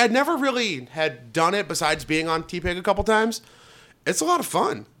 Because like I never really had done it besides being on TPIG a couple times. It's a lot of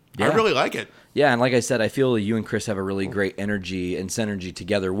fun. Yeah. I really like it. Yeah, and like I said, I feel you and Chris have a really great energy and synergy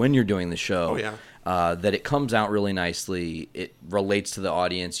together when you're doing the show. Oh, yeah. That it comes out really nicely. It relates to the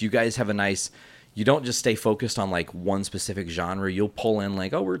audience. You guys have a nice. You don't just stay focused on like one specific genre. You'll pull in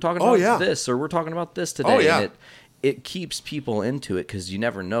like, oh, we're talking about yeah. this, or we're talking about this today. Oh, yeah. And it keeps people into it because you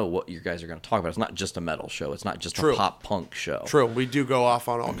never know what you guys are going to talk about. It's not just a metal show. It's not just True. a pop punk show. True. We do go off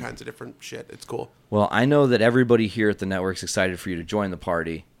on all kinds of different shit. It's cool. Well, I know that everybody here at the network's excited for you to join the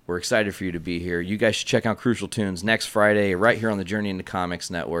party. We're excited for you to be here. You guys should check out Crucial Tunes next Friday right here on the Journey into Comics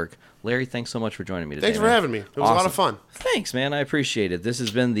Network. Larry, thanks so much for joining me today. Thanks for man. having me. It was a lot of Awesome. fun. Thanks, man. I appreciate it. This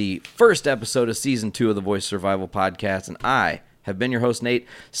has been the first episode of Season 2 of the Voice Survival Podcast, and I have been your host, Nate.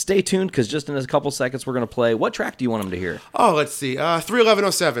 Stay tuned, because just in a couple seconds, we're going to play. What track do you want them to hear? Oh, let's see.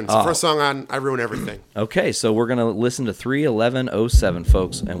 31107. It's the first song on I Ruin Everything. Okay, so we're going to listen to 31107,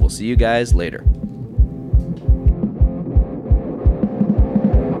 folks, and we'll see you guys later.